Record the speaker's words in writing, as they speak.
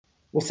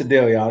What's the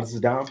deal, y'all? This is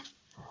Dom,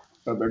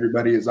 What's up,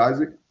 everybody? It's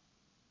Isaac.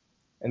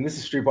 and this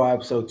is Street Ball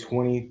episode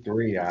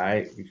 23. All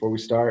right. Before we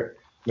start,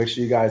 make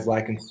sure you guys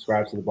like and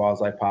subscribe to the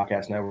Ballislife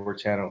Podcast Network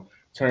channel.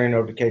 Turn your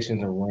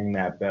notifications and ring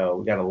that bell.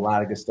 We got a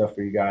lot of good stuff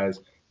for you guys.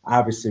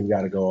 Obviously, we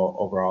got to go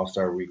over All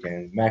Star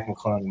Weekend. Mac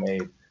McClung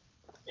made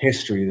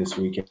history this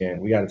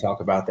weekend. We got to talk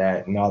about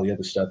that and all the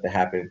other stuff that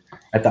happened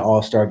at the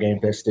All Star Game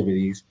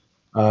festivities.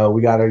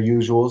 We got our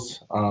usuals,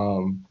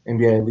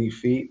 NBA Elite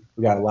Feet.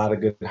 We got a lot of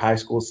good high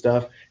school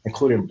stuff,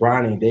 including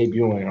Bronny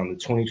debuting on the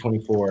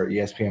 2024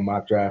 ESPN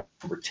Mock Draft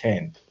number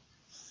 10.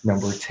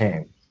 Number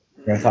 10.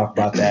 We're going to talk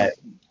about that.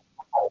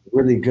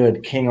 Really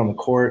good King of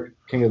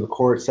the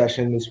Court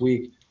session this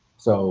week.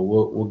 So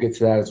we'll get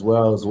to that as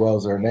well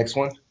as our next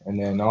one,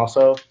 and then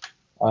also,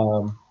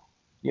 um,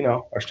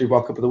 our Street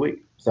Ball Cup of the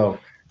Week. So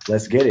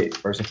let's get it.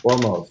 First and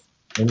foremost,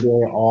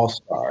 NBA All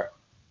Star.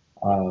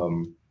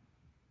 Um,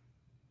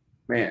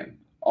 Man,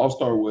 All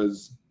Star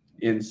was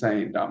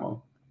insane,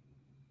 Damo.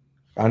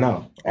 I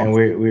know, and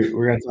we're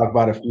going to talk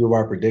about a few of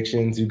our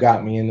predictions. You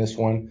got me in this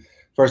one.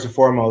 First and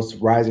foremost,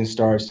 Rising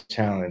Stars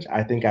Challenge.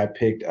 I think I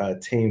picked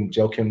Team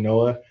Joakim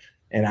Noah,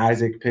 and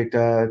Isaac picked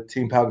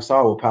Team Pau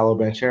Gasol with Paolo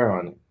Banchero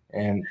on it.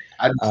 And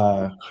I just,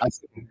 uh, I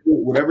said,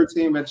 whatever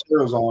team that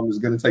Cheryl's on is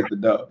going to take the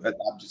dub.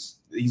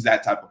 He's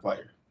that type of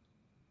player.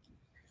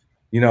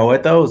 you know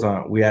what,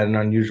 though? We had an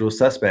unusual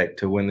suspect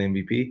to win the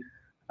MVP.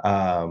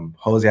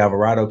 Jose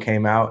Alvarado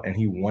came out and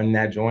he won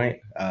that joint.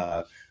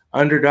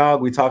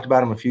 Underdog, we talked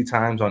about him a few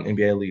times on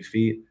NBA Elite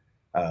Feet.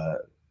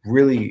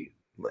 Really,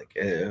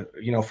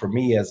 for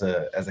me as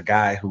a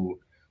guy who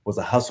was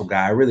a hustle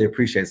guy, I really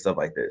appreciate stuff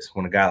like this.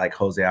 When a guy like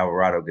Jose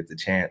Alvarado gets a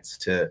chance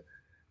to,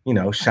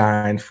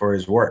 shine for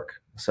his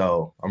work.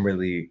 So I'm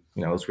really,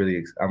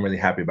 I'm really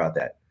happy about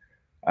that.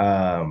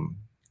 Um,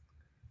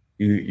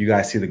 you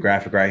guys see the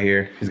graphic right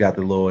here. He's got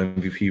the little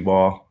MVP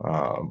ball.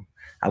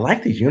 I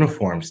like the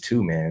uniforms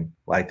too, man.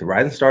 Like the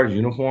Rising Stars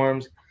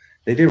uniforms,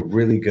 they did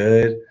really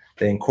good.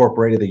 They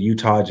incorporated the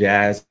Utah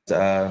Jazz,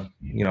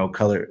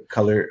 color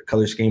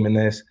scheme in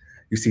this.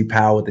 You see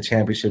Powell with the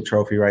championship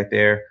trophy right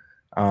there.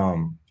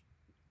 Um,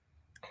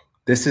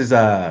 this is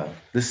a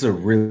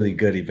really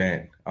good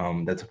event.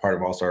 That's a part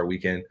of All Star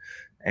Weekend,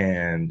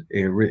 and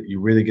you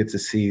really get to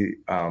see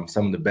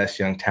some of the best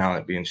young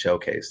talent being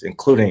showcased,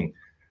 including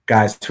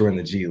guys who are in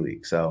the G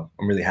League. So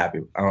I'm really happy.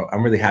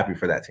 I'm really happy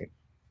for that team.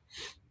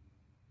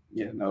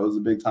 Yeah, no, it was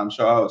a big time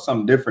show.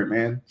 Something different,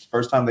 man. It's the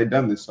first time they've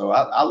done this, so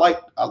I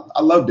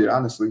loved it.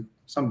 Honestly,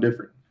 something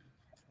different.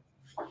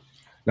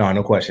 No,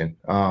 no question.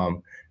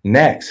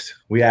 Next,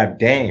 we have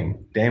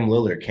Dame. Dame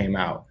Lillard came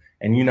out,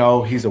 and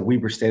he's a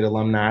Weber State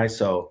alumni,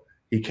 so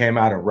he came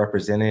out and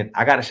represented.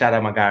 I got to shout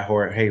out my guy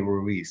Jorge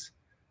Ruiz,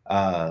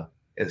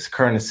 is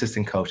current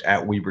assistant coach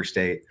at Weber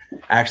State.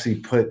 Actually,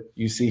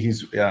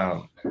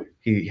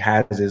 he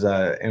has his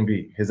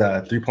MB his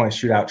 3-point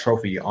shootout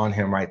trophy on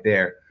him right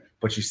there.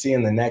 But you see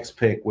in the next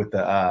pic with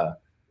the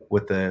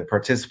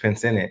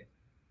participants in it,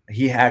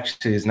 he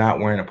actually is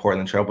not wearing a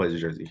Portland Trailblazers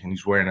jersey, and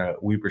he's wearing a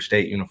Weber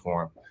State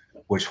uniform,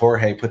 which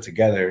Jorge put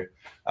together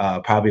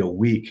probably a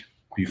week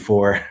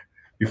before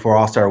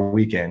All Star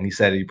Weekend. He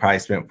said he probably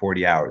spent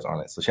 40 hours on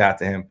it. So shout out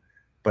to him.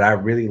 But I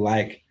really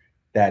like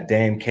that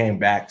Dame came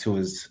back to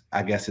his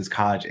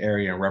college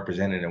area and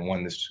represented and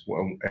won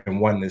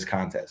this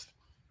contest.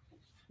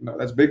 No,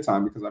 that's big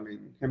time because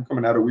him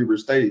coming out of Weber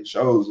State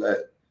shows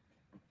that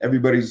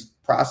everybody's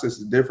process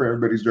is different,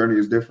 everybody's journey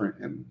is different,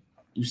 and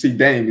you see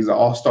Dame, he's an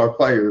all-star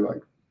player.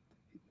 Like,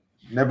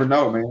 you never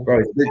know, man. Bro,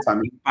 big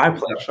time.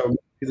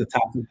 He's a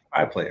top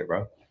 75 player,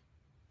 bro.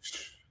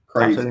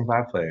 Crazy. Top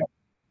 75 player.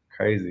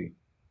 Crazy.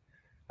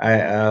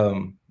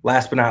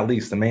 Last but not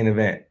least, the main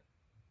event.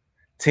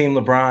 Team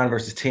LeBron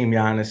versus Team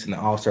Giannis in the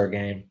All-Star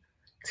game.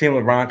 Team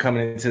LeBron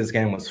coming into this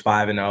game was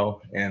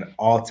 5-0 and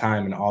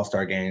all-time in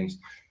All-Star games.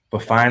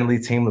 But finally,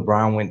 Team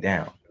LeBron went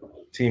down.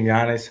 Team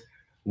Giannis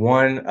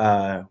won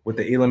with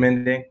the Elam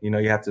ending.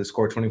 You have to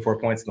score 24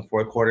 points in the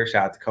fourth quarter.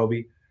 Shout out to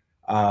Kobe.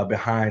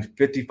 Behind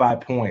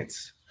 55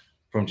 points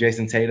from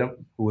Jason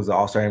Tatum, who was the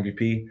All-Star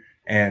MVP,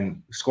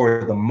 and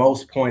scored the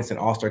most points in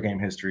All-Star game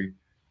history,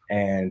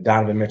 and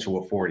Donovan Mitchell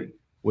with 40.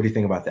 What do you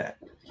think about that?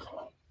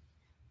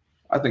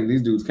 I think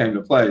these dudes came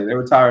to play. They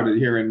were tired of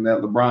hearing that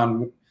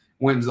LeBron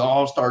wins the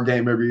All-Star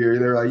game every year.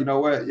 They're like, you know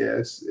what? Yeah,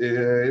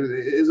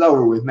 it's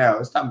over with now.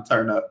 It's time to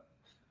turn up.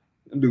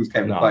 Them dudes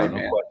came to play,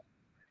 man.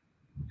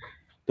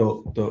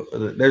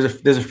 There's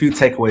a few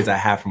takeaways I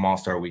have from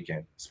All-Star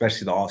Weekend,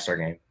 especially the All-Star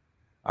game.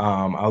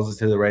 I was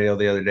listening to the radio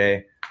the other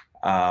day.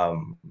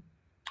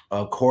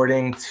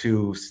 According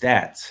to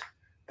stats,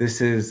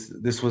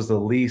 this was the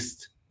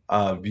least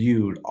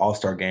viewed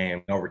All-Star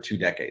game in over 2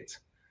 decades.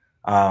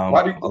 A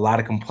lot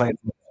of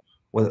complaints.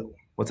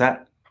 What's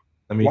that?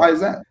 Why is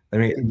that? Let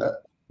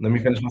me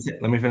finish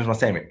my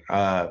statement.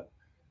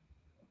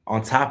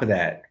 On top of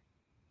that,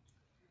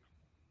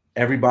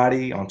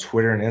 everybody on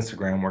Twitter and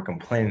Instagram were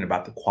complaining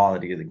about the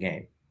quality of the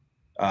game.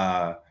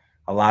 A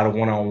lot of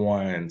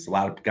one-on-ones, a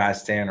lot of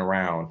guys standing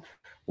around.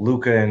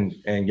 Luka and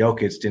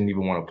Jokic didn't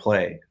even want to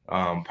play.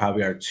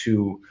 Probably our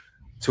two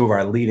two of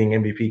our leading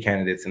MVP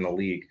candidates in the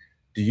league.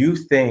 Do you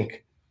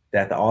think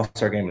that the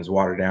All-Star game is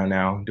watered down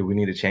now? Do we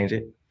need to change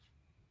it?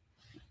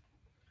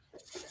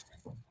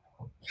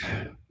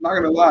 Not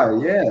gonna lie,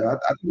 yeah,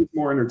 I think it's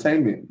more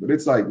entertainment. But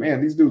it's like,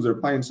 man, these dudes are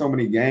playing so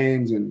many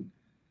games, and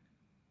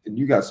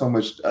you got so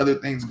much other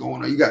things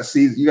going on. You got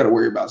season, you got to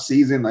worry about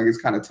season. Like,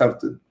 it's kind of tough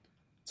to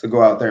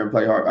go out there and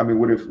play hard. I mean,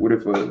 what if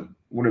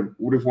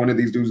one of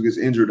these dudes gets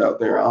injured out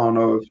there? I don't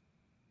know if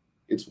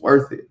it's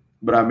worth it.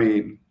 But I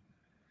mean,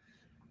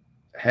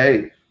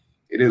 hey,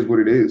 it is what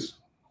it is.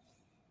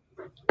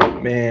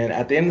 Man,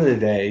 at the end of the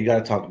day, you got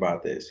to talk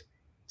about this.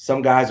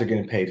 Some guys are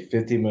getting paid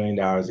 $50 million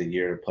a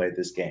year to play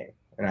this game.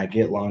 And I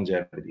get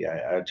longevity.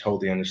 I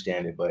totally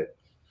understand it. But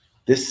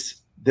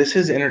this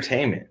is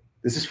entertainment.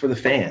 This is for the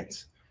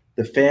fans.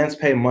 The fans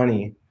pay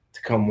money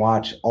to come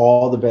watch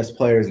all the best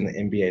players in the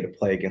NBA to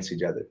play against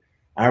each other.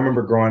 I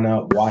remember growing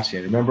up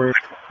watching. Remember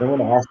when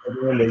the All-Star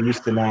game, they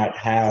used to not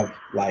have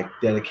like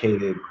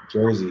dedicated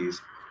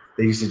jerseys.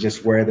 They used to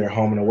just wear their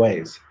home and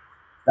aways.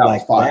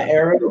 Like that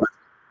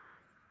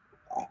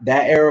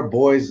era,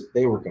 boys,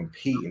 they were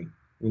competing.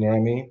 You know what I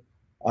mean?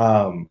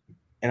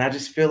 And I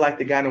just feel like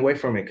they're gotten away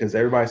from it because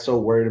everybody's so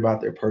worried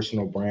about their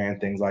personal brand,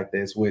 things like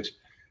this, which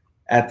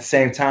at the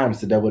same time,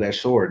 it's a double-edged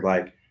sword.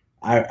 Like,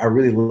 I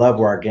really love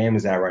where our game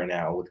is at right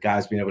now with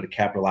guys being able to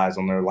capitalize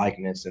on their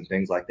likeness and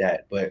things like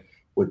that. But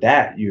with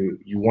that, you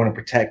want to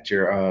protect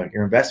your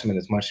investment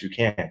as much as you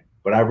can.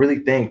 But I really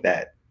think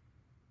that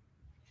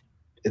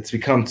it's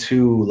become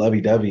too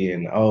lovey-dovey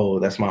and, oh,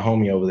 that's my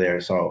homie over there.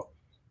 So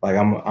like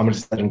I'm gonna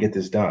just let him get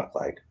this dunk.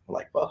 Like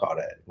fuck all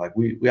that. Like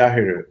we out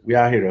here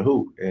to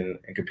hoop and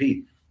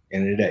compete.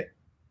 End of the day.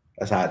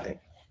 That's how I think.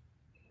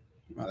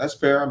 Well, that's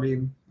fair. I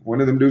mean, one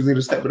of them dudes need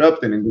to step it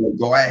up then and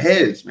go at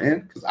heads,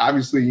 man. Because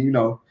obviously, you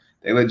know,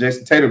 they let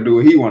Jason Tatum do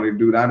what he wanted to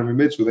do. Donovan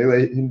Mitchell, they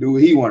let him do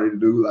what he wanted to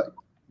do. Like,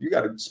 you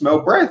got to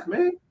smell breath,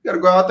 man. You got to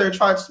go out there and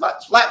try and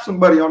slap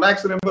somebody on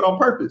accident, but on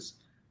purpose.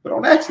 But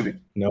on accident.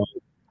 No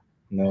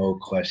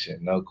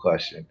question.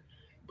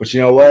 But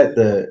you know what?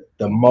 The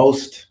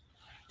most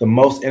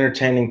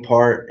entertaining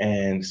part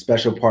and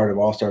special part of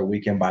All-Star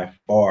Weekend by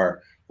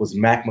far was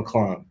Mac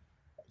McClung,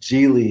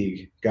 G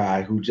League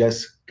guy who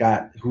just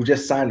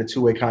signed a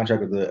two-way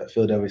contract with the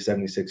Philadelphia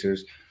 76ers.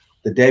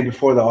 The day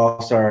before the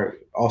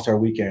All-Star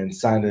Weekend,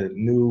 signed a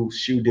new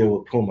shoe deal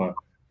with Puma,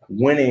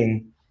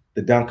 winning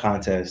the dunk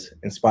contest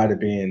in spite of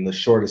being the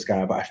shortest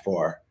guy by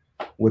far,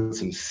 with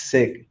some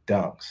sick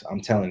dunks.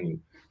 I'm telling you,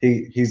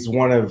 he's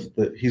one of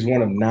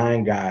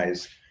 9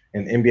 guys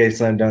in NBA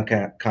Slam Dunk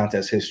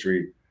Contest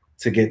history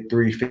to get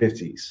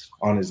 350s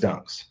on his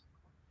dunks.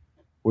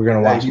 We're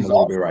gonna watch him a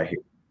little bit right here.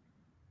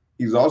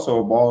 He's also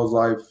a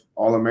Ballislife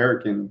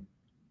All-American.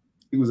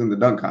 He was in the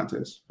dunk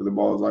contest for the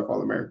Ballislife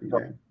All-American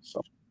game.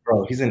 So,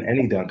 bro, he's in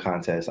any dunk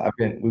contest.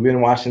 We've been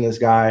watching this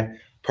guy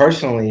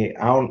personally.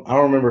 I don't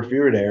remember if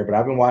you were there, but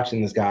I've been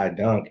watching this guy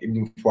dunk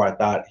even before I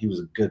thought he was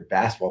a good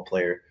basketball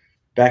player.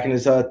 Back in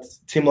his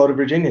Team Loaded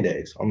Virginia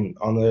days on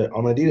the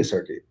Adidas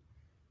circuit.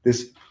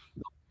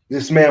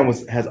 This man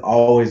has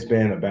always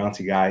been a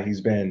bouncy guy.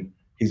 He's gone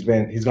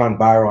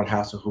viral on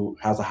House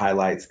of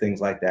Highlights,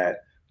 things like that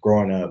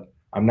growing up.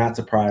 I'm not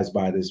surprised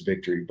by this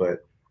victory,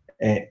 but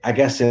I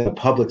guess in the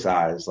public's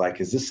eyes,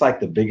 like, is this like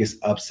the biggest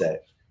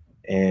upset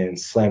in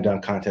slam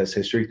dunk contest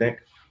history, you think?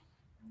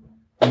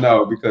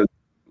 No, because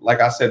like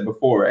I said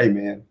before, hey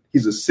man,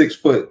 he's a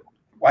 6-foot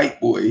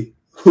white boy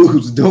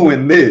who's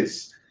doing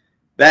this.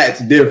 That's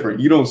different.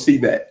 You don't see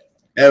that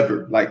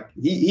ever. Like,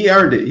 he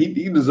earned it.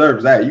 He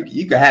deserves that.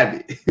 You can have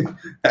it.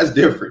 That's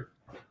different.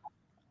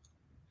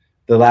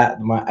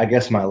 I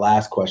guess my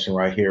last question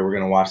right here. We're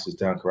gonna watch this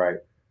dunk, right?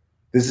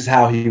 This is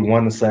how he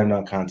won the slam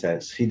dunk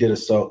contest. He did a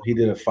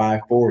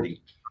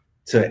 540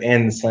 to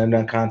end the slam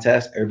dunk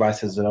contest. Everybody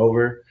says it's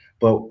over.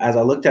 But as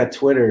I looked at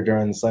Twitter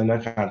during the slam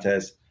dunk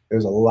contest, there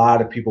was a lot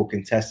of people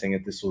contesting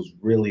if this was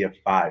really a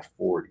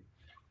 540.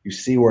 You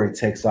see where he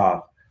takes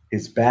off.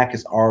 His back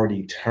is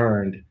already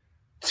turned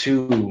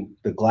to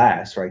the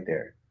glass right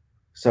there.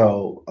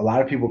 So a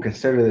lot of people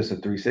consider this a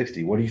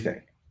 360. What do you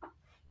think?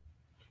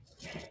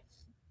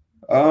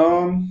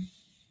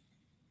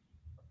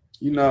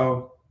 You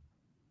know,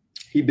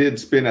 he did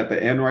spin at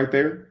the end right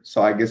there.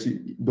 So I guess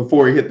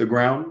before he hit the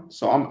ground.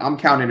 So I'm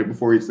counting it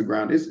before he hits the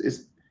ground.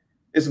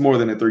 It's more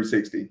than a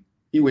 360.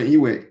 He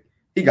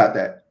got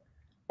that.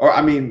 Or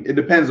I mean, it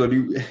depends on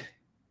you.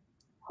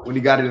 When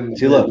he got it in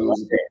the look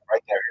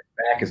right there, his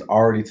back is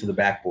already to the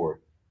backboard.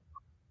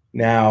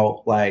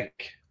 Now,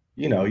 like,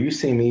 you know, you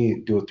see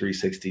me do a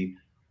 360.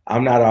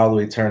 I'm not all the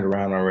way turned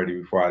around already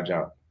before I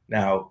jump.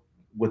 Now,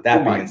 with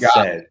that being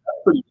said,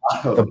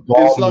 the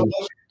ball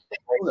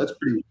that's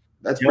pretty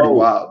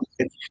wild.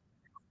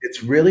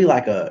 It's really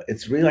like a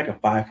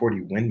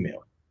 540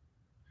 windmill.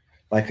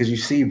 Like, because you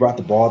see, he brought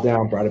the ball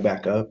down, brought it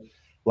back up.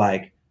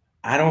 Like,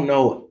 I don't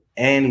know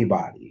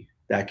anybody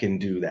that can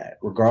do that,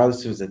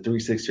 regardless if it's a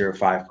 360 or a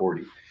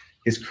 540.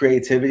 His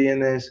creativity in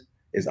this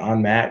is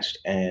unmatched,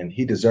 and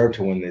he deserved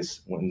to win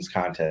this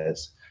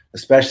contest,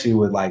 especially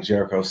with like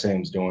Jericho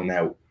Sims doing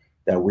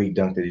that weak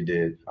dunk that he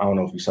did. I don't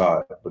know if you saw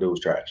it, but it was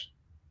trash.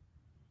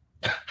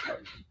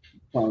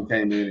 Someone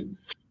came in and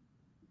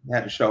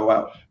had to show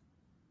out.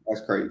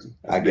 That's crazy.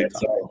 That's I big guess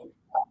time. so.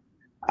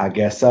 I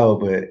guess so.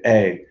 But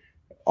hey,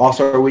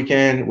 All-Star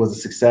Weekend was a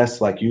success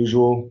like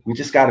usual. We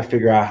just got to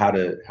figure out how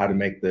to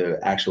make the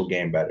actual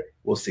game better.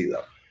 We'll see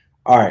though.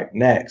 All right,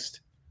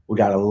 next we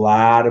got a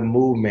lot of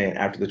movement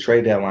after the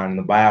trade deadline in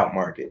the buyout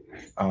market.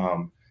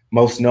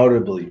 Most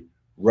notably,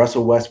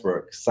 Russell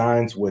Westbrook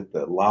signs with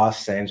the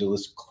Los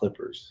Angeles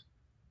Clippers.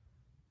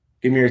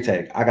 Give me your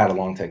take. I got a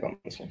long take on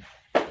this one.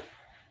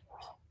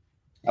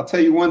 I'll tell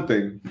you one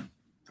thing.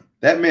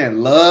 That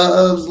man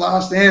loves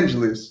Los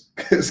Angeles.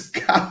 Because,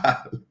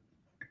 God.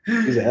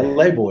 He's an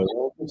LA boy.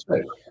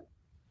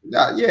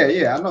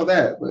 Yeah, I know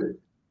that. But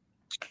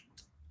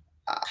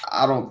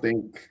I don't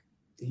think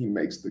he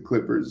makes the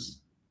Clippers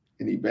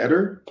any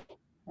better.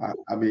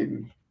 I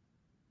mean,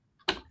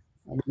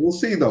 we'll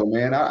see, though,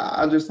 man.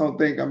 I just don't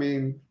think,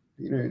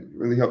 he didn't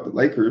really help the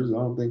Lakers. I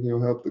don't think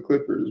he'll help the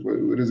Clippers.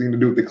 What is he going to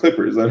do with the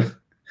Clippers?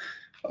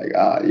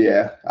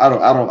 Yeah, I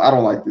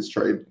don't like this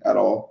trade at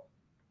all.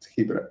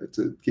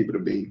 To keep it a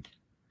bean.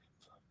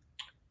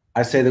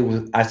 I say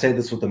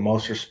this with the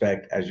most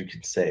respect as you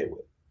can say it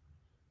with.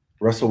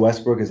 Russell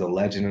Westbrook is a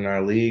legend in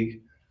our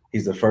league.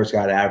 He's the first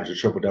guy to average a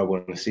triple-double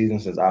in a season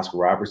since Oscar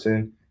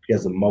Robertson. He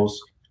has the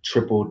most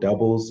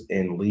triple-doubles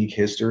in league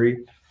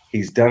history.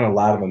 He's done a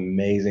lot of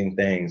amazing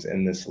things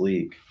in this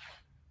league.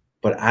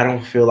 But I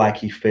don't feel like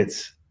he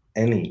fits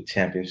any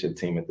championship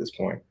team at this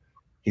point.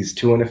 He's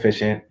too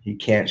inefficient. He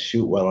can't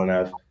shoot well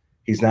enough.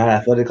 He's not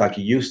athletic like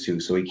he used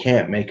to, so he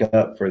can't make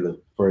up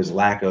for his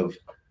lack of,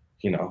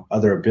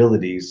 other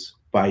abilities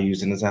by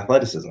using his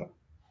athleticism.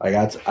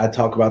 Like I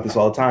talk about this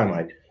all the time.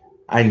 Like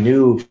I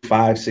knew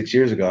 5-6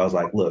 years ago, I was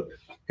like, look,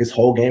 his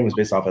whole game is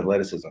based off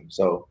athleticism.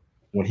 So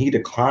when he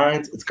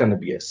declines, it's gonna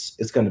be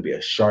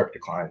a sharp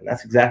decline. And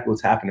that's exactly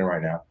what's happening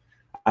right now.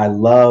 I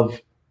love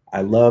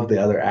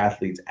the other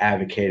athletes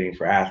advocating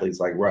for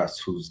athletes like Russ,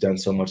 who's done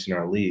so much in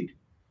our league.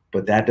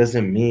 But that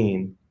doesn't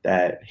mean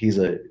that he's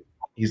an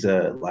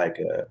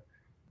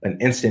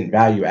instant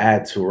value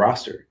add to a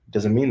roster. It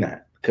doesn't mean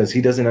that because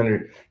he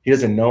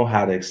doesn't know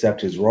how to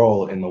accept his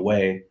role in the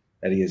way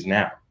that he is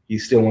now. He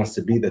still wants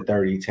to be the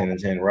 30, 10, and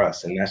 10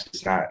 Russ, and that's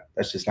just not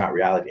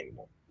reality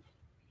anymore.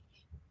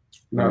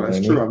 No, that's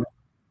true.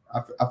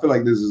 I feel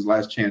like this is his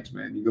last chance,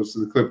 man. He goes to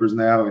the Clippers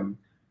now, and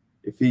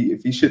if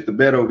he shit the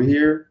bed over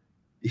here,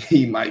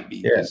 he might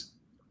be just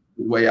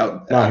way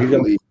out. No, he's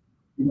gonna be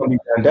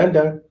done.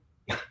 Done.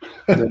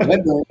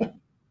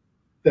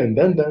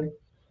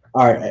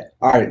 All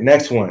right.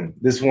 Next one.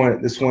 This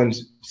one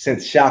sent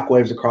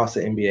shockwaves across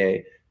the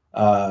NBA.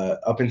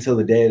 Up until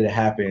the day that it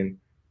happened,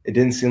 it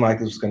didn't seem like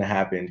this was going to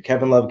happen.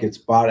 Kevin Love gets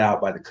bought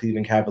out by the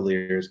Cleveland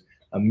Cavaliers,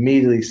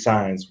 immediately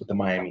signs with the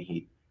Miami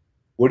Heat.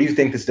 What do you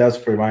think this does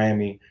for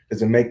Miami?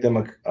 Does it make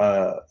them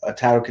a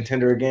title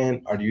contender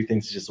again, or do you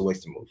think it's just a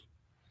waste of move?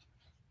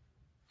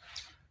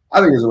 I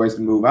think it's a waste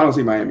of move. I don't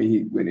see Miami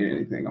Heat winning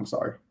anything. I'm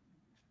sorry.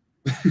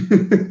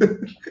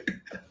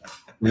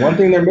 One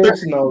thing they're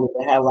missing though,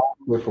 they had last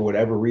year for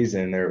whatever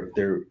reason,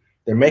 they're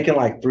making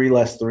like 3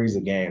 less threes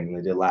a game than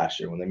they did last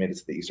year when they made it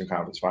to the Eastern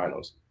Conference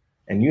Finals.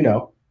 And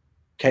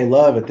K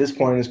Love at this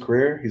point in his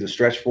career, he's a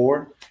stretch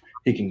 4.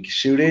 He can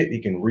shoot it, he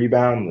can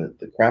rebound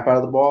the crap out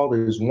of the ball.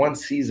 There's one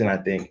season, I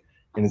think,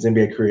 in his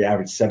NBA career, he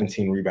averaged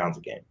 17 rebounds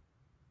a game.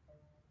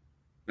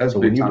 That's so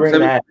big when you time. bring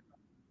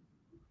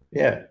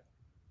that,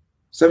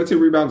 17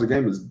 rebounds a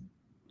game is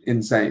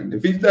insane.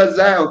 If he does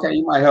that, okay,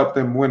 he might help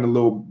them win a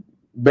little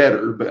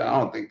better, but I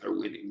don't think they're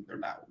winning. They're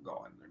not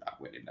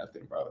winning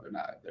nothing, bro. They're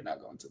not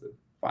going to the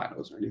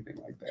finals or anything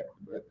like that.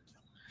 But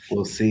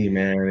we'll see,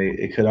 man.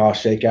 It could all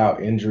shake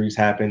out. Injuries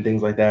happen,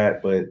 things like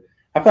that. But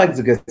I feel like it's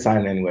a good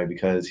sign anyway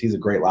because he's a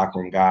great locker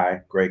room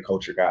guy, great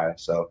culture guy.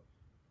 So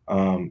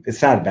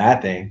it's not a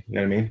bad thing. You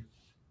know what I mean?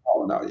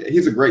 Oh no, yeah,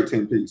 he's a great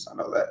team piece. I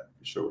know that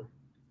for sure.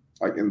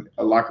 Like in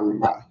a locker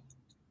room guy.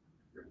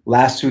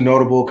 Last 2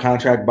 notable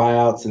contract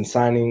buyouts and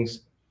signings: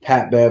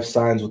 Pat Bev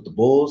signs with the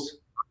Bulls,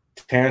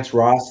 Terrence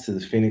Ross to the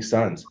Phoenix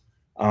Suns.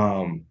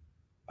 I'm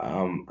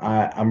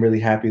really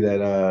happy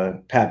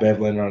that Pat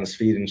Bev landed on his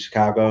feet in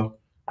Chicago.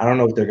 I don't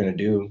know what they're gonna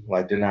do.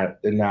 Like they're not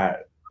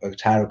a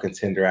title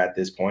contender at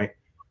this point.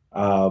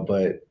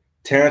 But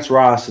Terrence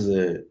Ross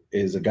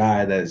is a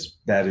guy that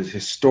has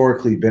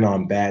historically been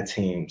on bad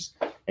teams,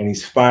 and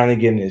he's finally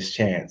getting his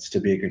chance to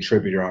be a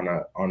contributor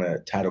on a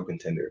title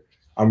contender.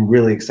 I'm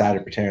really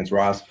excited for Terrence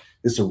Ross.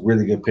 This is a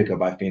really good pickup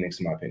by Phoenix,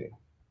 in my opinion.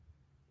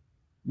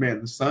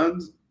 Man, the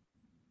Suns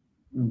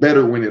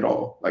better win it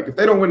all. Like if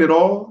they don't win it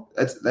all,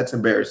 that's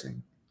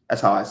embarrassing.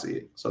 That's how I see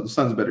it. So the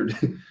Suns better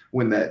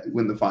win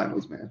the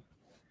finals, man.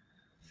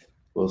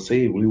 We'll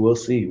see. We will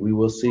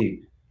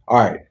see. All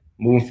right,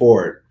 moving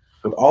forward.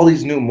 With all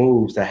these new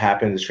moves that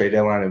happened, this trade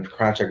deadline and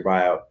contract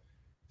buyout,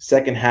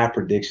 second half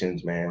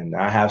predictions, man.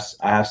 I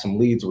have some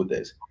leads with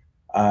this.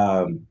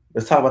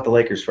 Let's talk about the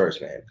Lakers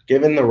first, man.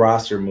 Given the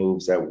roster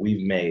moves that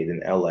we've made in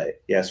LA,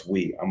 yes,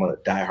 I'm a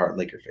diehard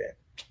Laker fan.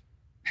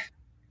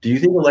 Do you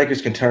think the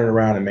Lakers can turn it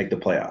around and make the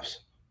playoffs?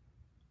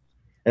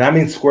 And I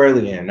mean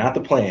squarely in, not the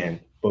play-in,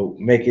 but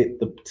make it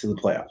to the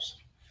playoffs.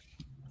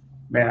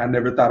 Man, I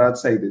never thought I'd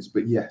say this,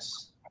 but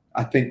yes,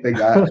 I think they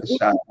got a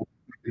shot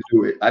to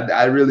do it.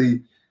 I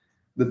really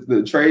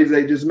the trades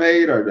they just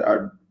made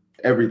are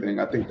everything.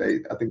 I think they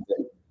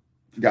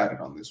got it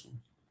on this one.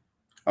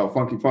 Oh,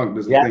 Funky Funk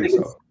doesn't think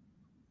so.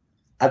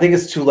 I think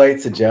it's too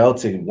late to gel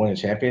to win a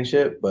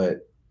championship,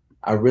 but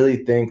I really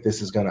think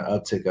this is going to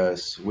uptick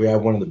us. We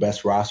have one of the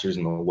best rosters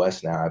in the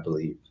West now, I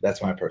believe.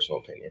 That's my personal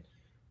opinion.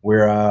 We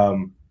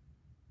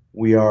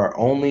are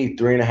only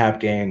 3.5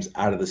 games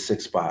out of the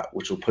 6th spot,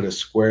 which will put us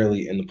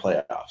squarely in the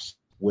playoffs.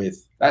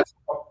 It's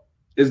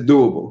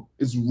doable.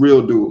 It's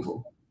real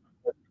doable.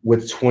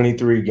 With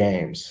 23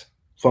 games.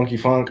 Funky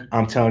Funk,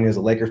 I'm telling you as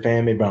a Laker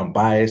fan, maybe I'm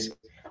biased,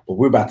 but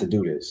we're about to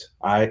do this,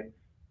 all right?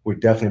 We're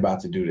definitely about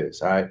to do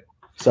this, all right?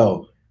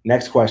 So,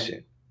 next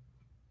question.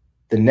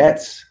 The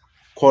Nets,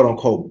 quote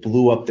unquote,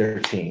 blew up their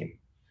team,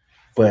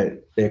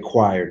 but they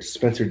acquired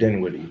Spencer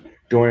Dinwiddie,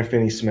 Dorian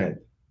Finney-Smith,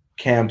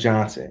 Cam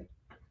Johnson,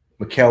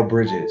 Mikal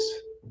Bridges.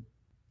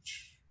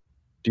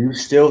 Do you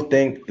still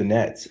think the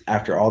Nets,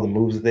 after all the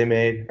moves that they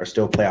made, are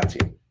still a playoff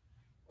team?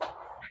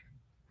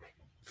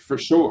 For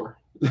sure.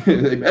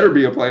 They better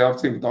be a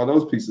playoff team with all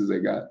those pieces they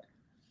got.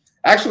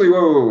 Actually,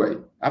 wait.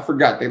 I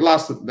forgot. They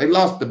lost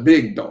the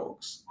big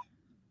dogs.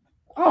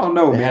 I don't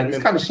know, man.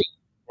 It's kind of shit.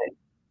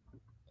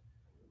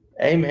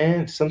 Hey,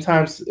 man,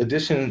 sometimes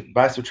addition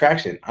by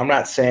subtraction. I'm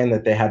not saying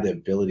that they have the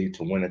ability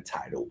to win a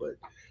title, but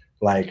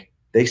like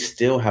they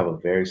still have a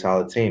very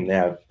solid team. They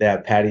have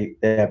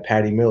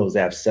Patty Mills, they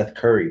have Seth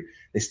Curry,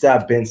 they still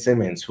have Ben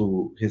Simmons,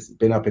 who has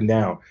been up and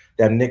down.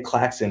 They have Nick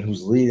Claxton,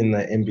 who's leading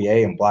the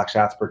NBA in block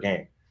shots per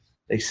game.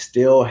 They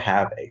still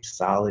have a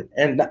solid,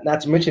 and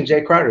not to mention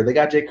Jay Crowder. They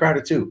got Jay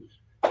Crowder too.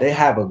 They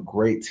have a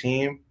great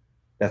team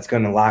that's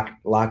going to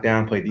lock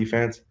down, play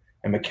defense.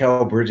 And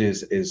Mikal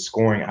Bridges is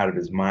scoring out of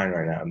his mind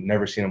right now. I've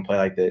never seen him play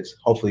like this.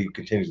 Hopefully, he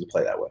continues to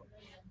play that way.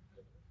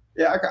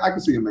 Yeah, I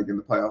can see him making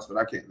the playoffs, but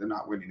I can't. They're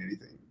not winning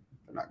anything.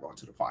 They're not going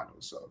to the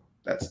finals, so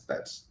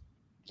that's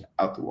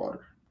out the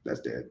water.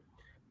 That's dead.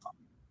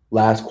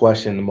 Last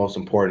question, the most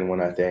important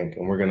one, I think,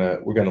 and we're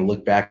gonna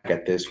look back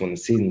at this when the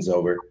season's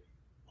over.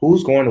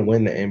 Who's going to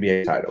win the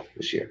NBA title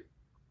this year?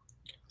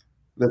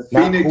 The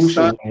Phoenix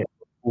Suns.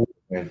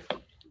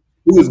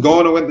 Who is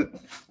going to win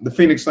the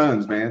Phoenix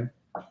Suns, man?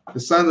 The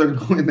Suns are going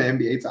to win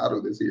the NBA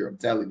title this year, I'm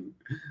telling you.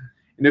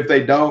 And if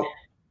they don't,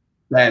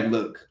 bad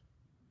luck.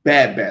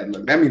 Bad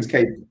luck. That means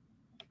KD.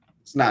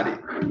 It's not it.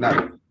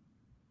 Not it.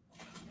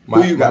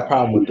 My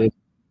problem with this.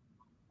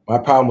 My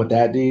problem with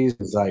that, D's,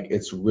 is like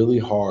it's really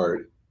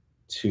hard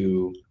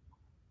to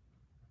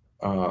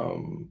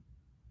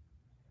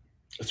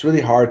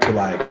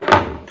like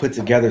put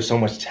together so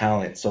much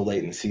talent so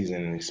late in the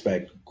season and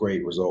expect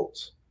great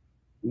results.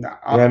 Nah,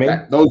 you know what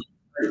I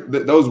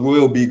mean? Those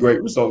will be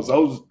great results.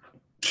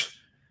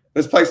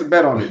 Let's place a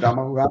bet on it,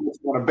 Damo. I just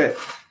want to bet.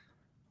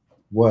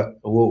 What?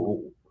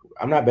 Well,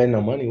 I'm not betting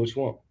no money. What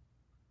you want?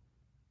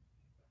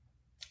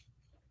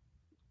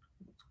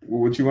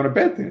 What you want to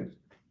bet then?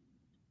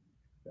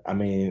 I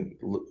mean,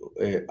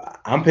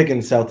 I'm picking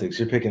the Celtics.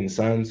 You're picking the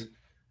Suns.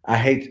 I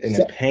hate, and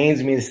it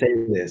pains me to say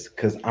this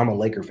because I'm a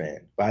Laker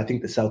fan, but I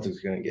think the Celtics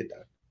are going to get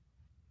done.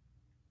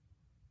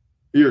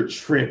 You're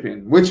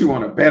tripping. What you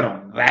want to bet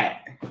on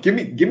that? Give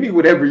me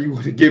whatever you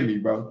want to give me,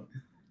 bro.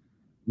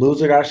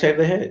 Loser got to shave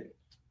the head.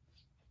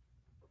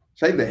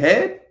 Shave the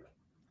head?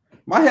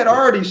 My head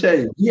already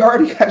shaved. You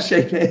already got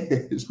shaved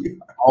heads.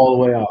 All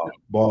the way off.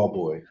 Ball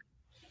boy.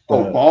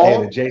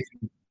 Ball?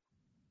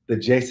 The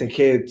Jason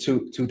Kidd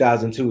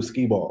 2002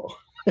 ski ball.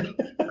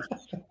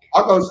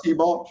 I'll go ski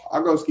ball.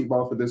 I'll go ski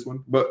ball for this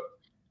one. But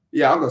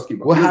yeah, I'll go ski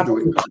ball. What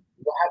happened if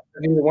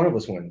neither one of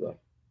us wins, though?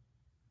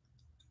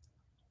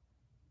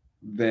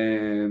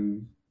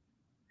 Then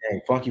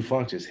dang, Funky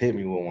Funk just hit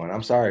me with one.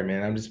 I'm sorry,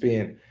 man.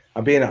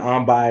 I'm being an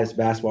unbiased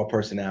basketball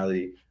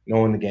personality,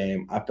 knowing the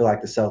game. I feel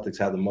like the Celtics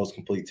have the most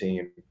complete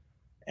team,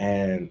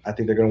 and I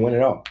think they're going to win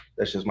it all.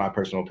 That's just my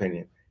personal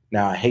opinion.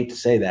 Now, I hate to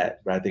say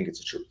that, but I think it's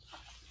the truth.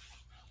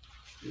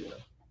 Yeah.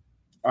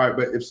 All right,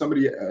 but if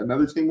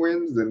another team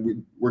wins,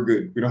 then we're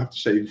good. We don't have to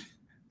shave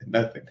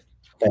nothing.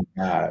 Thank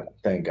God.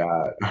 Thank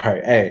God. All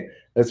right, hey,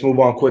 let's move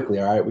on quickly.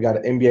 All right, we got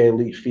an NBA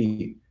Elite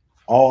Feed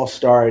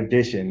All-Star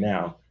Edition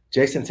now.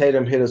 Jason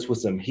Tatum hit us with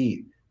some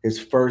heat. His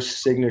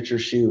first signature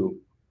shoe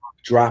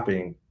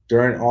dropping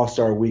during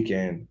All-Star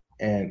Weekend,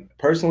 and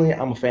personally,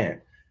 I'm a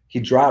fan.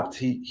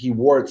 He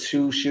wore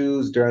 2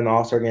 shoes during the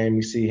All-Star game.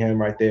 You see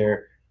him right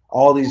there.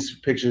 All these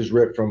pictures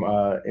ripped from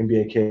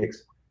NBA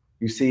Kicks.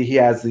 You see he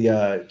has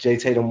the J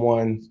Tatum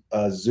 1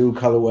 Zoo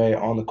colorway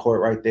on the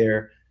court right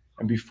there.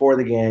 And before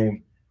the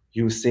game,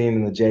 he was seen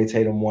in the J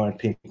Tatum 1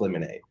 Pink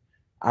Lemonade.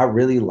 I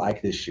really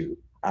like this shoe.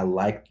 I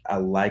like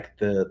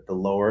the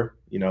lower,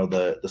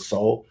 the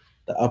sole.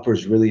 The upper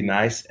is really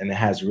nice and it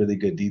has really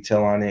good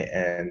detail on it.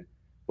 And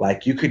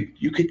like you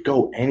could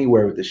go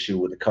anywhere with the shoe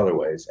with the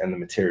colorways and the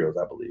materials,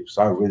 I believe.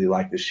 So I really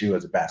like this shoe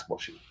as a basketball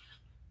shoe.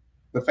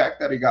 The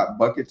fact that he got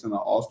buckets in the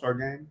All-Star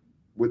game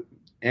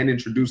and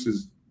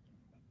introduces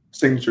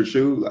signature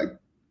shoe, like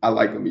I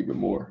like him even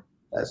more.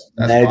 That's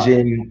fire.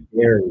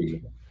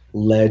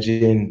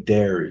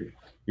 Legendary.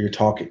 You're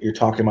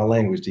talking my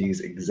language,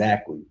 D's,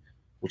 exactly.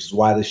 Which is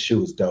why this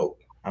shoe is dope.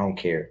 I don't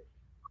care.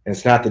 And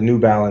it's not the New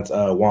Balance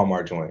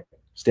Walmart joint.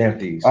 Stamp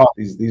these. Oh,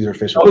 These are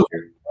official those,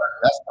 here.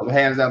 that's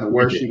hands down the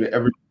worst shoe that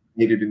ever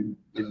created in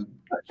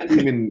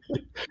human.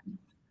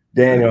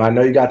 Daniel, I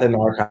know you got that in the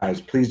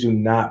archives. Please do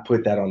not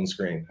put that on the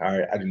screen. All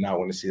right, I do not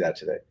want to see that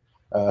today.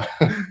 Uh,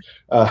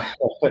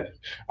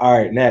 all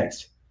right,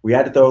 next. We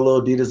had to throw a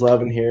little Adidas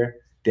love in here.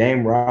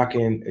 Dame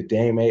rocking a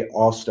Dame A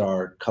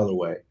All-Star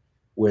colorway,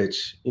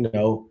 which, you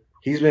know,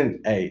 he's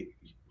been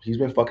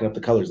fucking up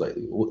the colors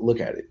lately. Look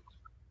at it.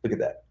 Look at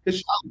that.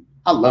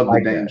 I love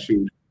the Dame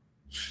shoes.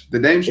 The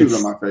Dame shoes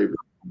are my favorite.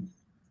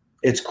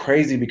 It's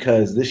crazy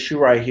because this shoe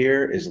right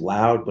here is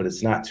loud, but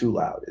it's not too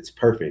loud. It's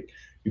perfect.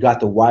 You got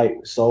the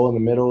white sole in the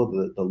middle,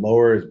 the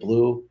lower is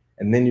blue,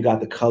 and then you got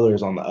the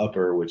colors on the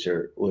upper, which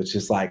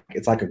is like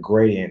it's like a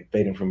gradient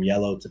fading from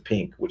yellow to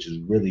pink, which is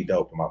really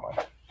dope in my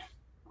mind.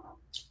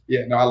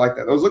 Yeah, no, I like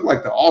that. Those look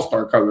like the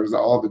All-Star colors,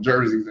 all the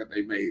jerseys that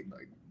they made.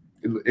 Like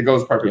it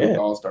goes perfect with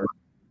the All-Star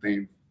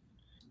theme.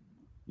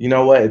 You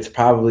know what? It's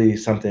probably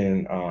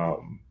something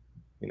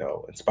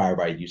inspired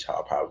by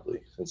Utah, probably,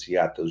 since you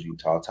got those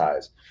Utah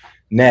ties.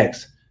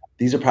 Next,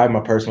 these are probably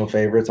my personal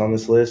favorites on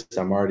this list.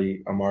 I'm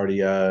already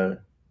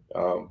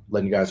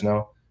letting you guys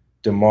know.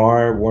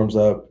 DeMar warms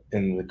up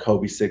in the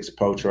Kobe 6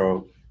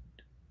 Potro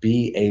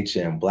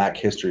BHM, Black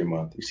History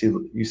Month.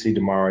 You see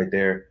DeMar right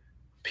there.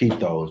 Peep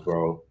those,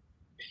 bro.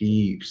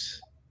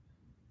 Peeps.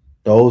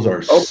 Those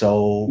are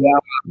so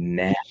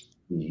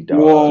nasty, dog.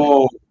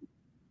 Whoa.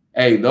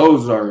 Hey,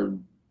 those are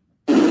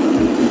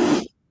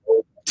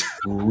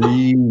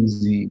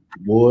breezy,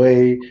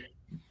 boy.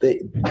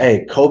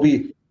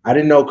 Kobe. I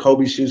didn't know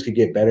Kobe's shoes could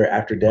get better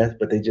after death,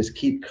 but they just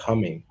keep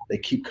coming. They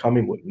keep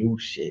coming with new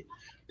shit.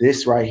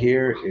 This right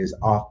here is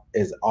off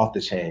the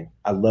chain.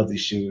 I love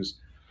these shoes.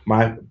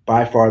 By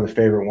far the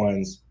favorite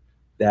ones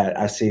that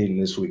I seen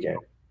this weekend.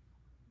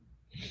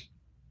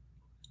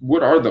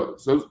 What are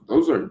those?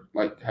 Those are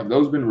like, have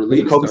those been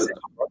released?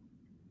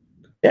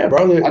 Yeah,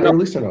 bro, they're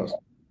releasing those.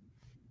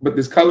 But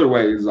this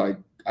colorway is like,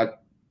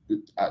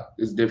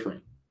 it's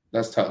different.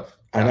 That's tough.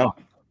 I know.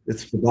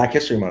 It's for Black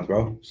History Month,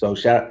 bro. So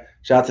shout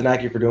out to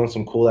Nike for doing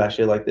some cool ass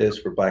shit like this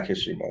for Black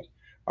History Month.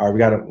 All right,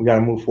 we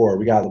gotta move forward.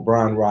 We got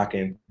LeBron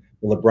rocking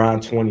the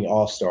LeBron 20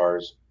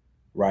 All-Stars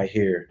right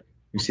here.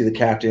 You see the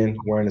captain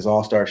wearing his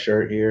All-Star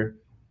shirt here,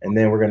 and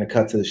then we're gonna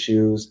cut to the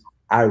shoes.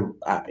 I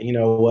you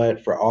know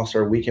what? For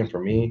All-Star Weekend, for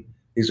me,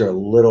 these are a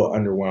little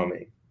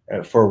underwhelming.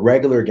 For a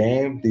regular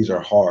game, these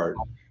are hard.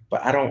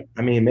 But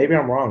maybe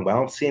I'm wrong, but I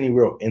don't see any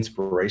real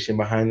inspiration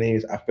behind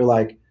these. I feel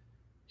like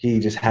he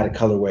just had a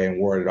colorway and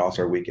wore it at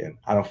All-Star Weekend.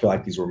 I don't feel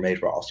like these were made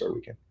for All-Star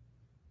Weekend.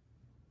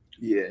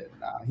 Yeah,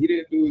 nah, he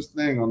didn't do his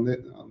thing on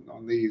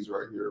these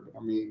right here. But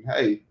I mean,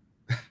 hey,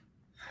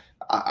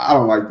 I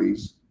don't like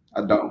these.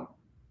 I don't.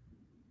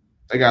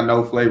 They got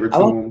no flavor to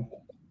them.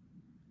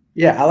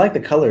 Yeah, I like the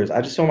colors.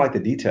 I just don't like the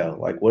detail.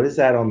 Like, what is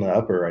that on the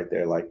upper right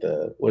there? Like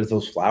what is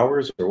those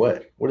flowers or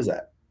what? What is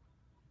that?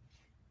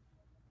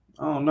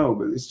 I don't know,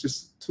 but it's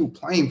just too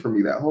plain for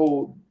me. That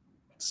whole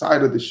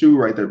side of the shoe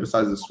right there,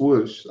 besides the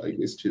swoosh, like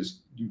it's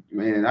just,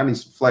 man, I need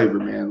some flavor,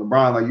 man.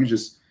 LeBron, like you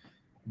just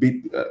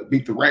beat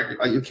the record.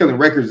 Like you're killing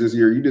records this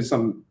year. You did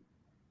something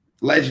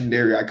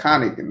legendary,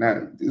 iconic, and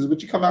that is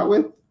what you come out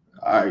with.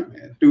 All right,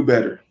 man, do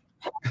better.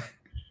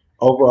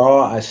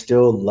 Overall, I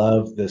still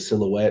love the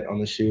silhouette on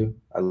the shoe.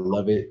 I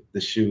love it.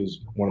 The shoe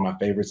is one of my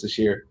favorites this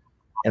year.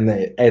 And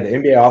the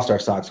NBA All-Star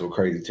socks were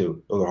crazy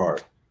too. Those are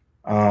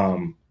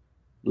hard.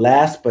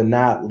 Last but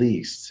not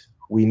least,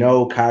 we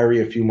know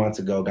Kyrie a few months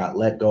ago got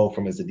let go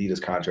from his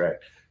Adidas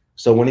contract.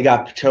 So when he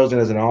got chosen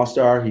as an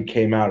All-Star, he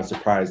came out and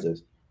surprised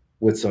us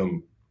with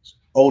some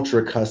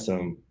ultra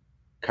custom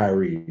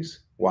Kyries.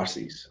 Watch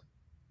these.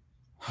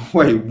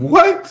 Wait,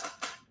 what?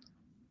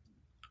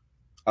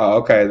 Oh,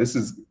 okay.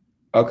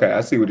 Okay,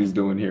 I see what he's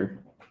doing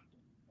here.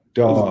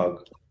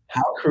 Dog,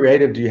 how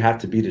creative do you have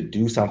to be to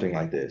do something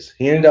like this?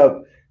 He ended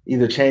up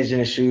either changing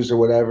his shoes or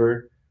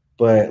whatever,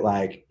 but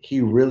like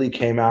he really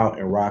came out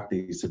and rocked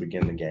these to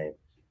begin the game.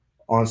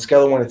 On a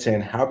scale of 1 to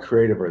 10, how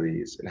creative are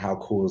these and how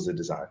cool is the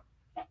design?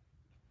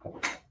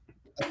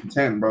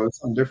 10, bro. It's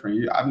something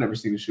different. I've never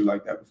seen a shoe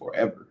like that before,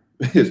 ever.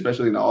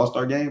 Especially in the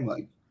All-Star game.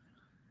 Like,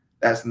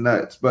 that's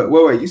nuts. But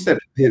wait, you said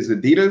his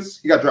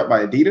Adidas? He got dropped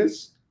by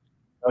Adidas?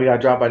 Oh, he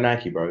got dropped by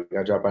Nike, bro. He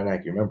got dropped by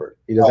Nike. Remember,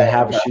 he doesn't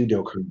have a shoe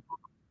deal.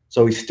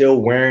 So he's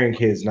still wearing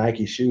his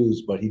Nike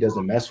shoes, but he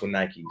doesn't mess with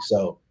Nike.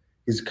 So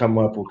he's come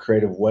up with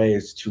creative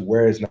ways to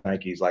wear his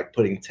Nikes, like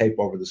putting tape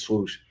over the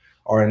swoosh.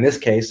 Or in this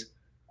case,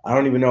 I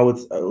don't even know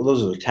what's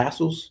those are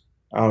tassels.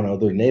 I don't know.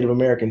 They're Native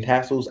American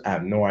tassels. I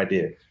have no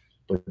idea.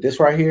 But this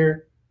right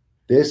here,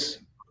 this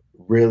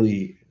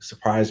really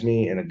surprised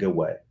me in a good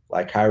way.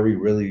 Like Kyrie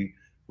really,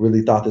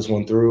 really thought this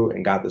one through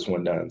and got this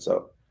one done.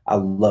 So I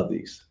love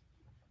these.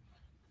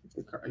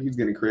 He's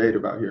getting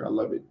creative out here. I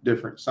love it.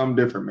 Different. Something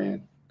different,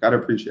 man. Gotta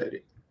appreciate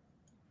it.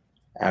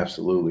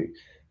 Absolutely.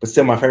 But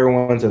still, my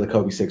favorite ones are the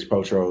Kobe 6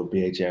 Potro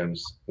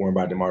BHMs worn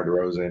by DeMar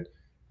DeRozan.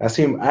 I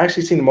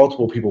actually seen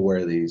multiple people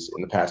wear these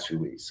in the past few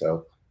weeks.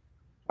 So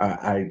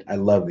I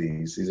love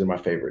these. These are my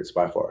favorites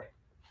by far.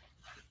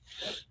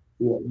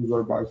 Yeah, these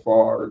are by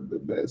far the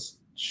best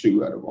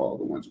shoe out of all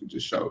the ones we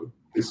just showed.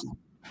 This is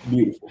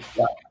beautiful.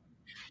 Wow.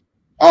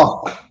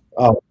 Oh,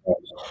 Oh,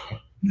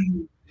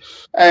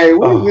 hey,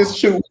 what is this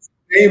shoe? What's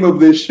the name of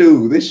this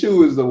shoe? This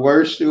shoe is the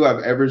worst shoe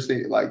I've ever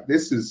seen. Like,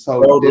 this is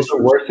so bro, those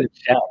are worse than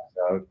Shaq's,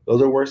 dog.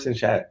 Those are worse than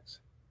Shaq's.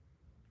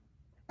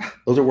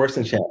 Those are worse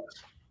than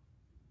Shaq's.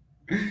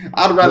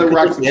 I'd rather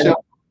rock some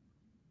shell.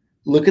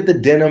 Look at the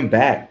denim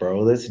back,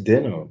 bro. That's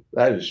denim.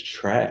 That is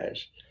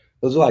trash.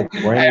 Those are like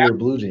Wrangler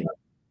blue jeans.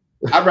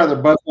 I'd rather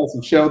bust on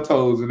some shell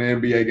toes in the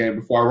NBA game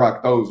before I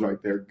rock those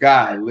right there.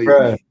 Golly.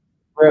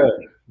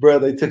 Bruh,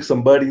 they took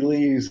some Buddy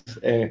Lees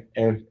and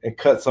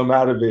cut some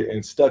out of it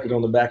and stuck it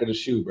on the back of the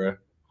shoe, bro.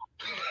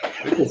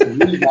 Some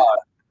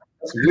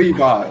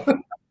Levi's.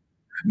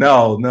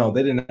 No,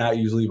 they did not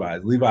use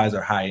Levi's. Levi's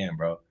are high end,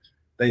 bro.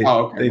 They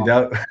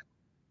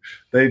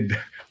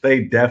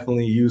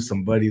definitely use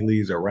some Buddy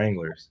Lees or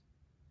Wranglers.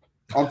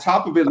 On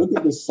top of it, look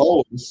at the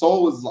sole. The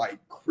sole is like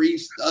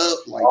creased up,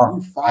 like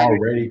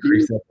already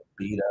creased up and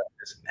beat up.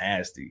 It's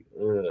nasty.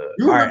 All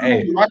right,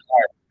 hey,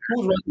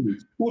 who's rocking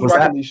these? Who's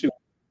rocking these shoes?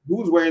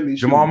 Who's wearing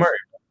these Jamal shoes?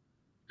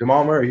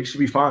 Jamal Murray. He should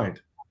be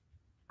fined.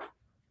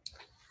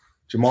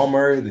 Jamal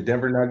Murray, the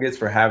Denver Nuggets,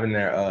 for having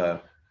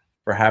their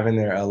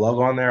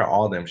logo on there.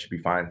 All of them should be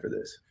fined for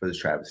this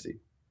travesty.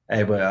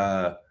 Hey, but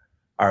all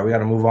right, we got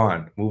to move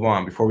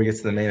on. Before we get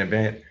to the main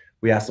event,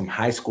 we have some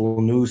high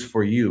school news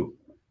for you.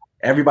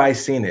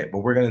 Everybody's seen it, but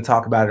we're going to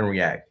talk about it and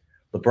react.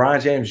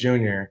 LeBron James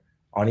Jr.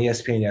 on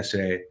ESPN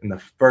yesterday in the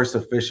first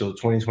official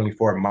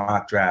 2024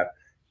 mock draft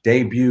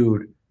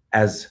debuted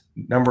as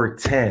number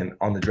 10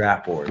 on the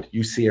draft board.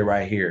 You see it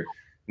right here.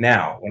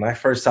 Now, when I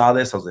first saw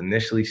this, I was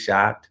initially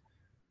shocked.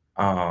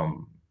 I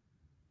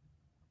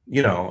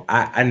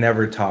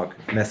never talk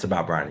mess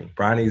about Bronny.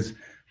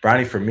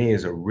 Bronny for me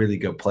is a really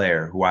good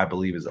player who I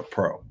believe is a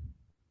pro.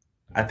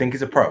 I think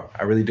he's a pro.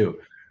 I really do.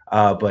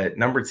 But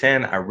number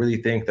 10, I really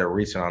think they're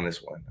reaching on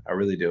this one. I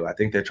really do. I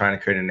think they're trying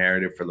to create a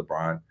narrative for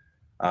LeBron,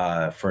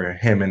 for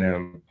him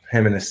and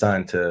his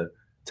son to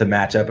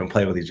match up and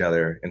play with each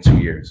other in 2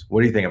 years.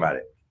 What do you think about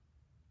it?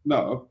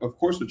 No, of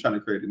course they're trying to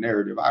create a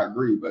narrative. I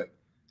agree, but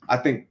I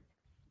think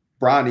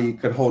Bronny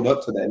could hold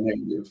up to that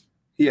narrative.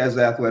 He has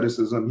the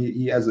athleticism.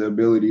 He has the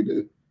ability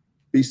to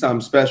be something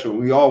special.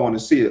 We all want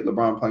to see it.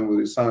 LeBron playing with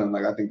his son.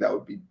 Like, I think that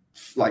would be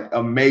like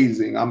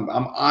amazing. I'm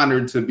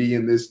honored to be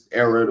in this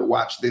era to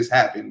watch this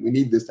happen. We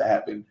need this to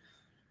happen.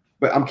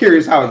 But I'm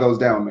curious how it goes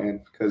down,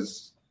 man.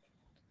 Because,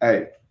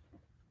 hey,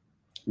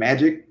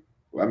 Magic.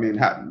 I mean,